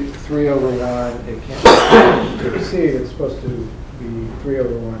 3/1. It can't, to exceed, it's supposed to be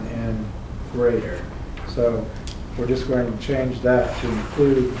 3/1 and greater. So we're just going to change that to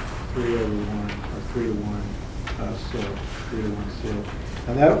include 3/1 or 3/1 slope, 3/1 slope.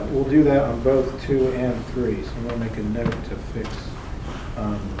 And that, we'll do that on both 2 and 3. So we'll make a note to fix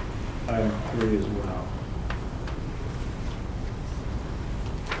item 3 as well.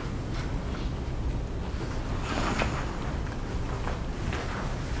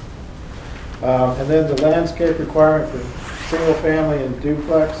 And then the landscape requirement for single family and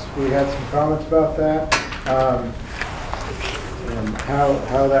duplex, we had some comments about that, and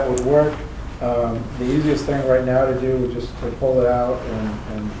how that would work. The easiest thing right now to do is just to pull it out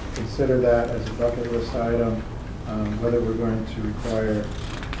and consider that as a bucket list item, whether we're going to require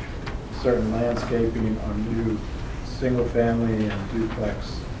certain landscaping on new single family and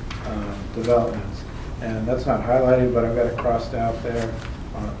duplex developments. And that's not highlighted, but I've got it crossed out there.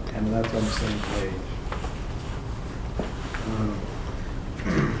 And that's on the same page.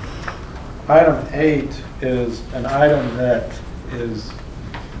 Item 8 is an item that is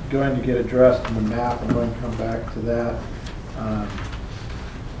going to get addressed in the map. I'm going to come back to that.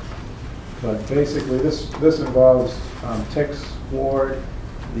 But basically, this involves Tix Ward,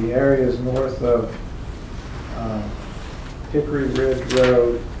 the areas north of Hickory Ridge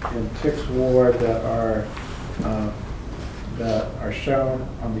Road and Tix Ward that are shown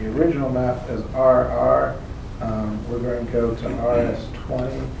on the original map as RR. We're going to go to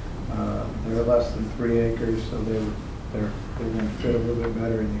RS20. They're less than 3 acres, so they're going to fit a little bit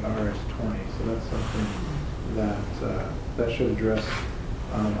better in the RS20. So that's something that should address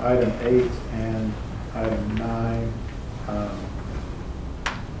item 8 and item 9.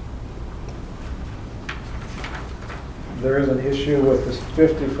 There is an issue with this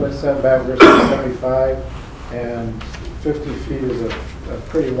 50-foot setback versus 75, and 50 feet is a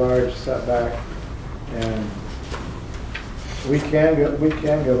pretty large setback, and we can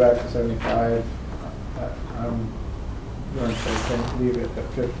go back to 75. I'm going to say leave it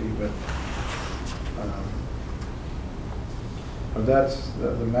at 50, but that's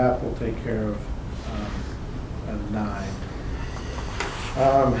the map will take care of at 9.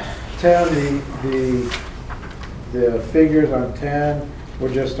 10, the figures on 10 were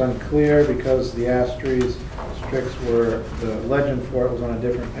just unclear because the asterisks were, the legend for it was on a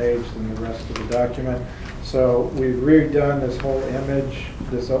different page than the rest of the document. So we've redone this whole image,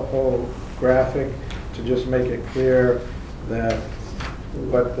 this whole graphic, to just make it clear that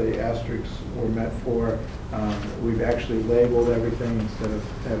what the asterisks were meant for. We've actually labeled everything instead of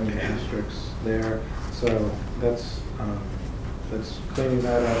having the asterisks there. So that's cleaning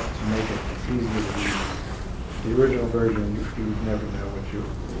that up to make it easier to read. The original version, you would never know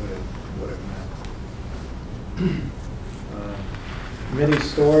what it meant. Mini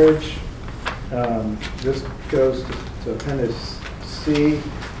storage. This goes to Appendix C.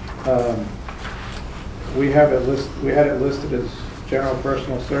 We had it listed as general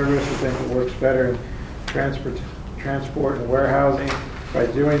personal service. We think it works better in transport and warehousing. By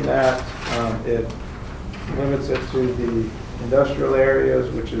doing that, it limits it to the industrial areas,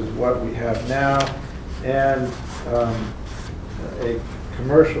 which is what we have now, and a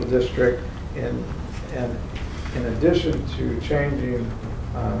commercial district. And in addition to changing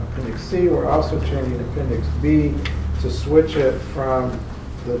Appendix C, we're also changing Appendix B to switch it from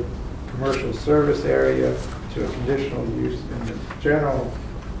the commercial service area to a conditional use in the general,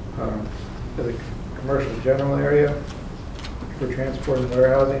 the commercial general area for transport and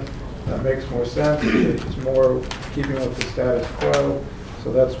warehousing. That makes more sense. It's more keeping with the status quo.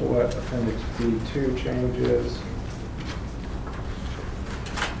 So that's what Appendix B2 changes.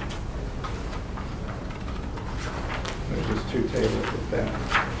 There's just 2 tables with that.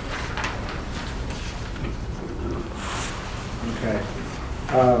 Okay.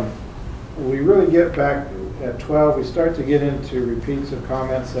 We really get back at 12, we start to get into repeats of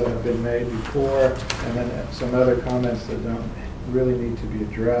comments that have been made before, and then some other comments that don't really need to be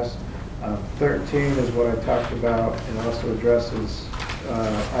addressed. 13 is what I talked about. It also addresses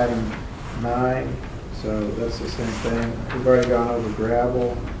item 9, so that's the same thing. We've already gone over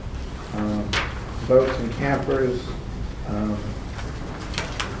gravel, boats and campers.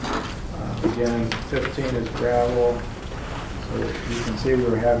 Again, 15 is gravel. So you can see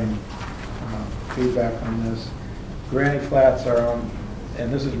we're having feedback on this. Granny flats are on, and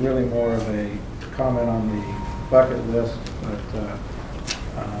this is really more of a comment on the bucket list, but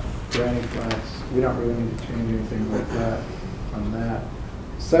granny flats, we don't really need to change anything like that. on that.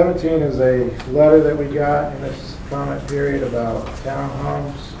 17 is a letter that we got in this comment period about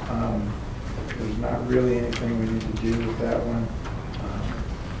townhomes. There's not really anything we need to do with that one.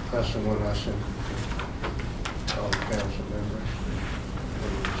 That's the one I sent all the council members.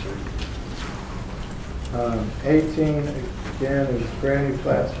 18, again, is brand new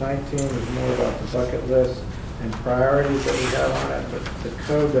flats. 19 is more about the bucket list and priorities that we have on it, but the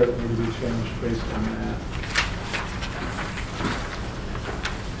code doesn't need to be changed based on that.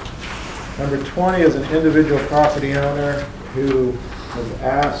 Number 20 is an individual property owner who was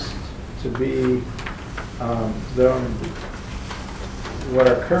asked to be zoned, what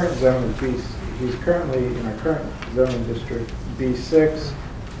our current zone is B. He's currently in our current zoning district B6,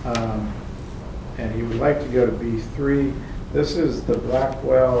 and he would like to go to B3. This is the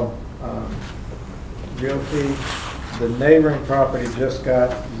Blackwell Realty. The neighboring property just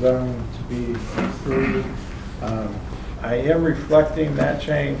got zoned to B3. I am reflecting that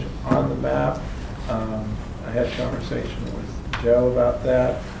change on the map. I had a conversation with Joe about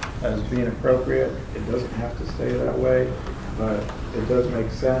that as being appropriate. It doesn't have to stay that way, but it does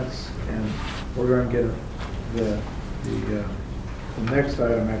make sense, and we're going to get the next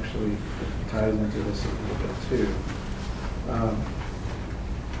item actually ties into this a little bit too.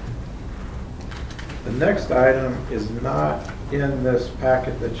 The next item is not in this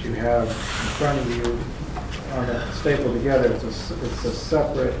packet that you have in front of you on it stapled together. It's a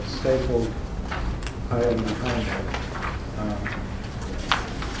separate stapled item behind it.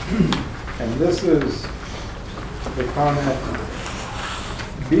 And this is the comment.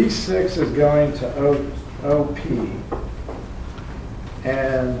 B6 is going to OP,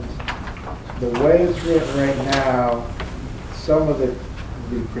 and the way it's written right now, some of the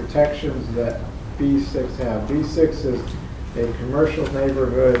protections that B6 have. B6 is a commercial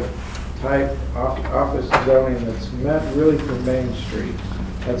neighborhood type office zoning that's meant really for Main Street.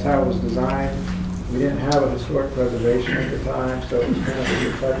 That's how it was designed. We didn't have a historic preservation at the time, so it was kind of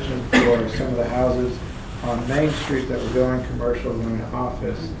a protection for some of the houses on Main Street that were going commercial, going to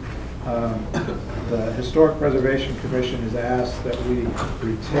office. The Historic Preservation Commission has asked that we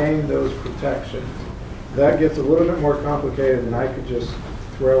retain those protections. That gets a little bit more complicated than I could just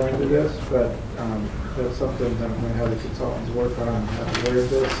throw into this, but that's something that I'm going to have the consultants work on and how to word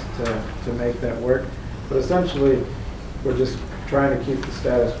this to make that work. But essentially, we're just trying to keep the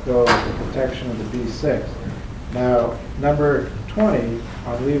status quo with the protection of the B6. Now, number 20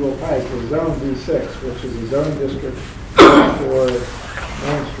 on Lebanon Pike is zone B6, which is a zoning district for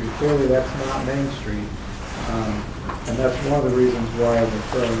Main Street. Clearly, that's not Main Street. And that's one of the reasons why they're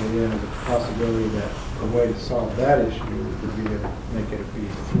throwing it in as a possibility that the way to solve that issue would be to make it a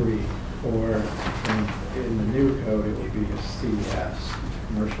B3, or in the new code, it would be a CS,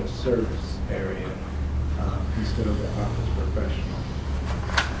 commercial service area, instead of the office professional.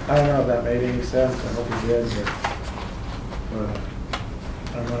 I don't know if that made any sense. I hope it did, but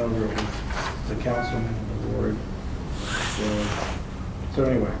I went over it with the councilman and the board. So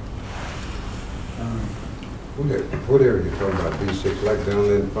anyway. What area are you talking about, B6, like down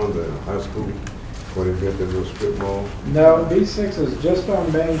in front of the high school, where they built that little strip mall? No, B6 is just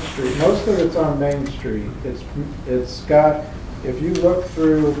on Main Street. Most of it's on Main Street. It's got, if you look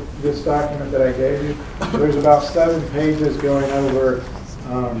through this document that I gave you, there's about 7 pages going over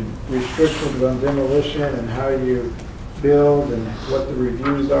restrictions on demolition and how you build and what the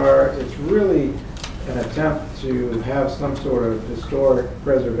reviews are. It's really an attempt to have some sort of historic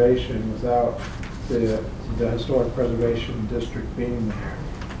preservation without the historic preservation district being there.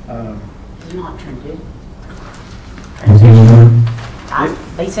 Not trendy.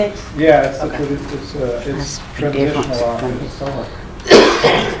 B6? Yeah, it's That's traditional different. office.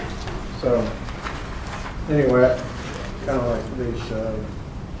 So, anyway, Kind of like these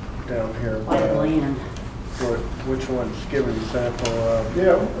down here. Like land. Which one's giving example of?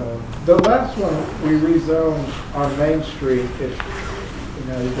 yeah, the last one we rezoned on Main Street. If you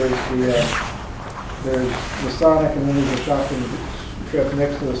know, there's the Sonic, and then there's a shopping strip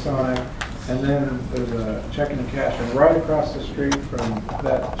next to the Sonic, and then there's a checking and cash. And right across the street from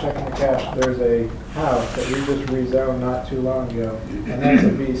that checking and cash, there's a house that we just rezoned not too long ago, and that's a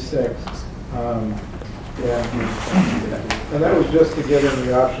B6. Yeah, and that was just to give them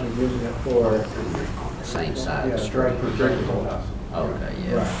the option of using it for The same side yeah, of the street. projectable house. Okay,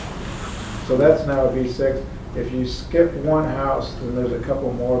 yeah. Right. So that's now a B6. If you skip one house, then there's a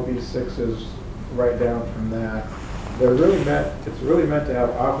couple more B6s right down from that. They're really meant, it's really meant to have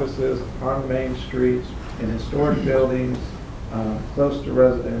offices on Main Streets, in historic buildings, close to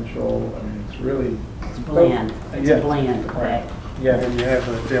residential. I mean, it's really. It's a blend. It's Yeah. a blend, correct? Yeah. And you have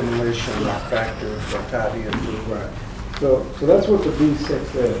a demolition factor tied into it. Right. So that's what the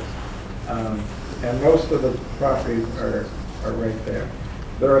B6 is. And most of the properties are right there.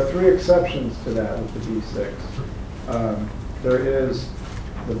 There are 3 exceptions to that with the B6. There is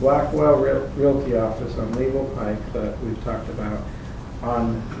the Blackwell Realty Office on Legal Pike that we've talked about.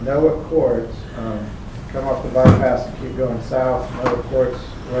 On Noah Courts, come off the bypass and keep going south. Noah Courts,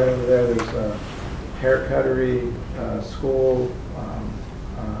 right over there, there's a haircuttery school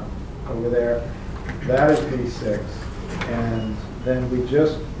over there. That is B6. And then we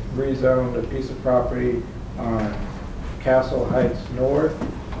just rezoned a piece of property on Castle Heights North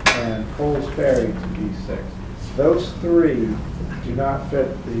and Coles Ferry to B6. Those 3 do not fit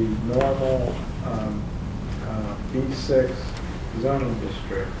the normal B6 zoning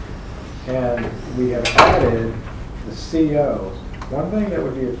district. And we have added the COs. One thing that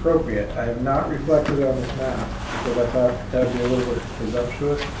would be appropriate, I have not reflected it on this map because I thought that would be a little bit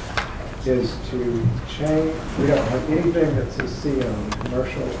presumptuous, is to change, we don't have anything that says CO,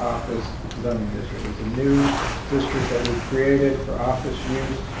 commercial office zoning district. It's a new district that we created for office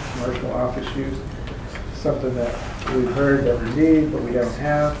use, commercial office use, something that we've heard that we need, but we don't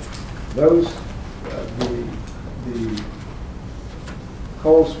have. Those, the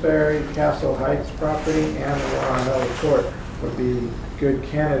Coles Ferry, Castle Heights property, and the one on Noah Court would be good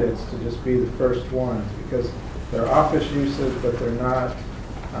candidates to just be the first ones because they're office uses, but they're not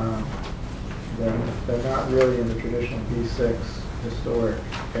really in the traditional B6 historic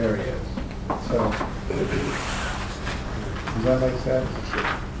areas. So, does that make sense?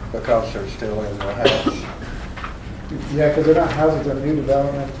 Because they're still in the house. Yeah, because they're not houses, they're new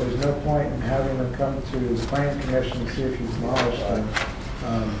development. There's no point in having them come to the planning commission to see if you demolish them.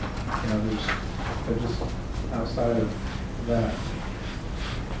 They're just outside of that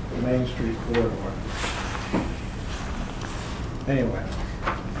Main Street corridor. Anyway,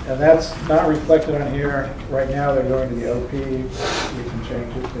 and that's not reflected on here. Right now, they're going to the OP. You can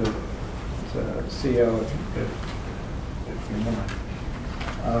change it to CO if you want.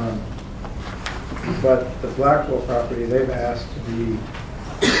 But the Blackwell property, they've asked to be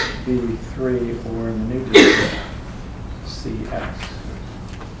B3 or in the new district, CS.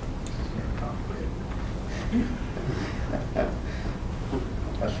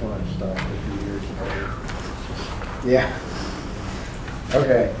 That's when I stopped a few years ago. Yeah.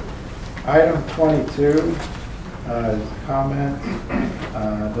 Okay. Item 22 is a comment.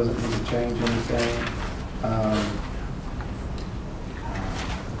 Doesn't need to change anything.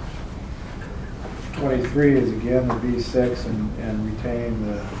 23 is again the B6 and retain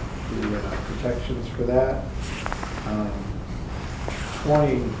the protections for that.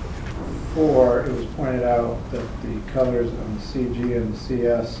 24, it was pointed out that the colors on the CG and the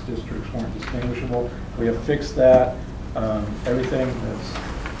CS districts weren't distinguishable. We have fixed that. Everything that's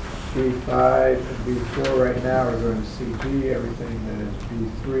B5 and B4 right now are going to CG. Everything that is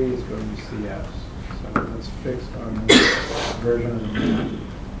B3 is going to CS. So that's fixed on this version of the map.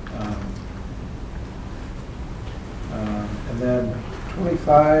 And then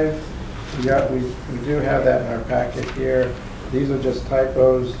 25, we do have that in our packet here. These are just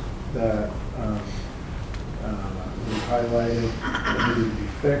typos that we highlighted that need to be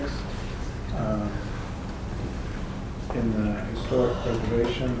fixed in the historic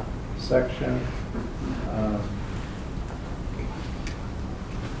preservation section.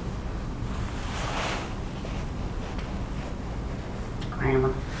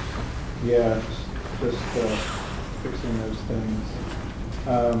 Grammar. Yeah, just fixing those things.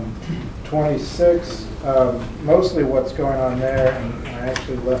 26, mostly what's going on there, and I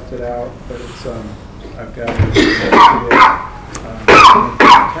actually left it out, but it's, I've got it.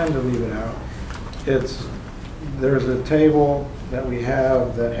 I tend to leave it out. There's a table that we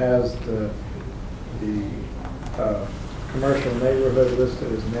have that has the commercial neighborhood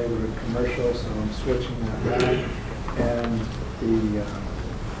listed as neighborhood commercial, so I'm switching that back, and the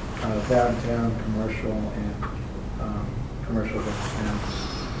downtown commercial and commercial downtown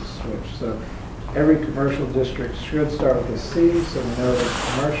switch. So every commercial district should start with a C, so we know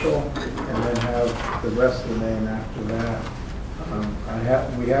it's commercial, and then have the rest of the name after that.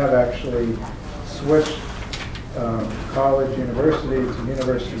 We have actually switched college university to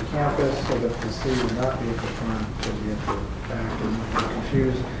university campus so that the C would not be at the front, because we get the back and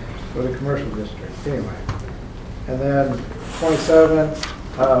confused with the commercial district. Anyway, and then 27,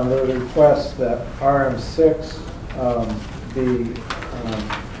 there was a request that RM6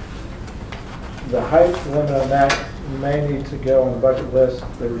 the height limit on that may need to go on the bucket list.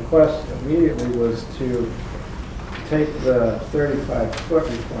 The request immediately was to take the 35-foot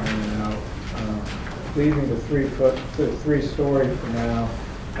requirement out, leaving the 3-story for now,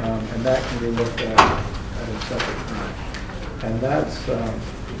 and that can be looked at a separate time. And that's,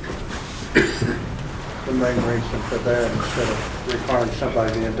 The main reason for that, instead of requiring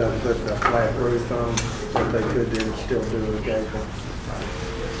somebody to end up putting a flat roof on, what they could do is still do a gable.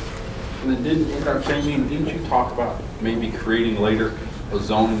 And then didn't you talk about maybe creating later a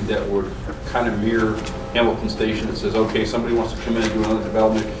zoning that would kind of mirror Hamilton Station that says, okay, somebody wants to come in and do another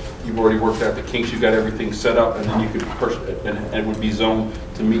development, you've already worked out the kinks, you've got everything set up, and then you could and it would be zoned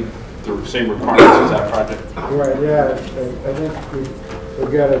to meet the same requirements as that project? right, yeah, I think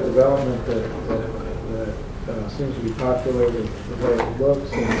we've got a development that seems to be popular, the way it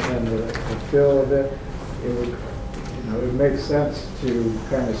looks and the feel of it. It would, you know, it makes sense to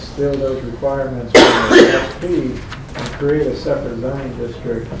kind of still those requirements from the SP and create a separate zoning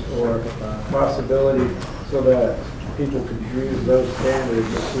district or possibility so that people could use those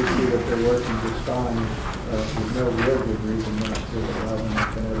standards if we see that they're working just fine. There's no real good reason not to allow them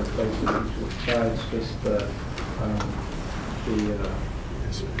in other places besides just the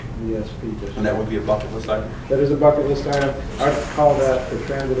SP district. And that would be a bucket list item? That is a bucket list item. I'd call that the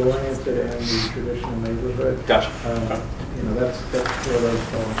transit-oriented and the traditional neighborhood. Gotcha. You know, that's where those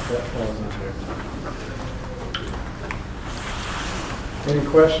falls under. Any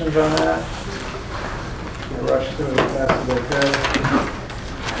questions on that? We'll rush through it as fast as I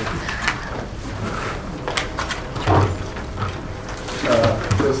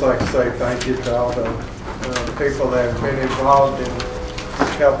Just like to say thank you to all the people that have been involved in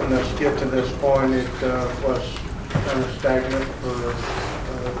helping us get to this point. It was kind of stagnant for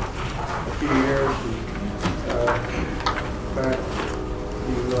a few years. But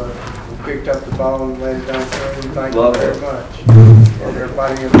you picked up the ball and laid it down for me. Thank you very much for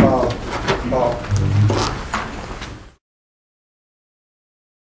everybody involved.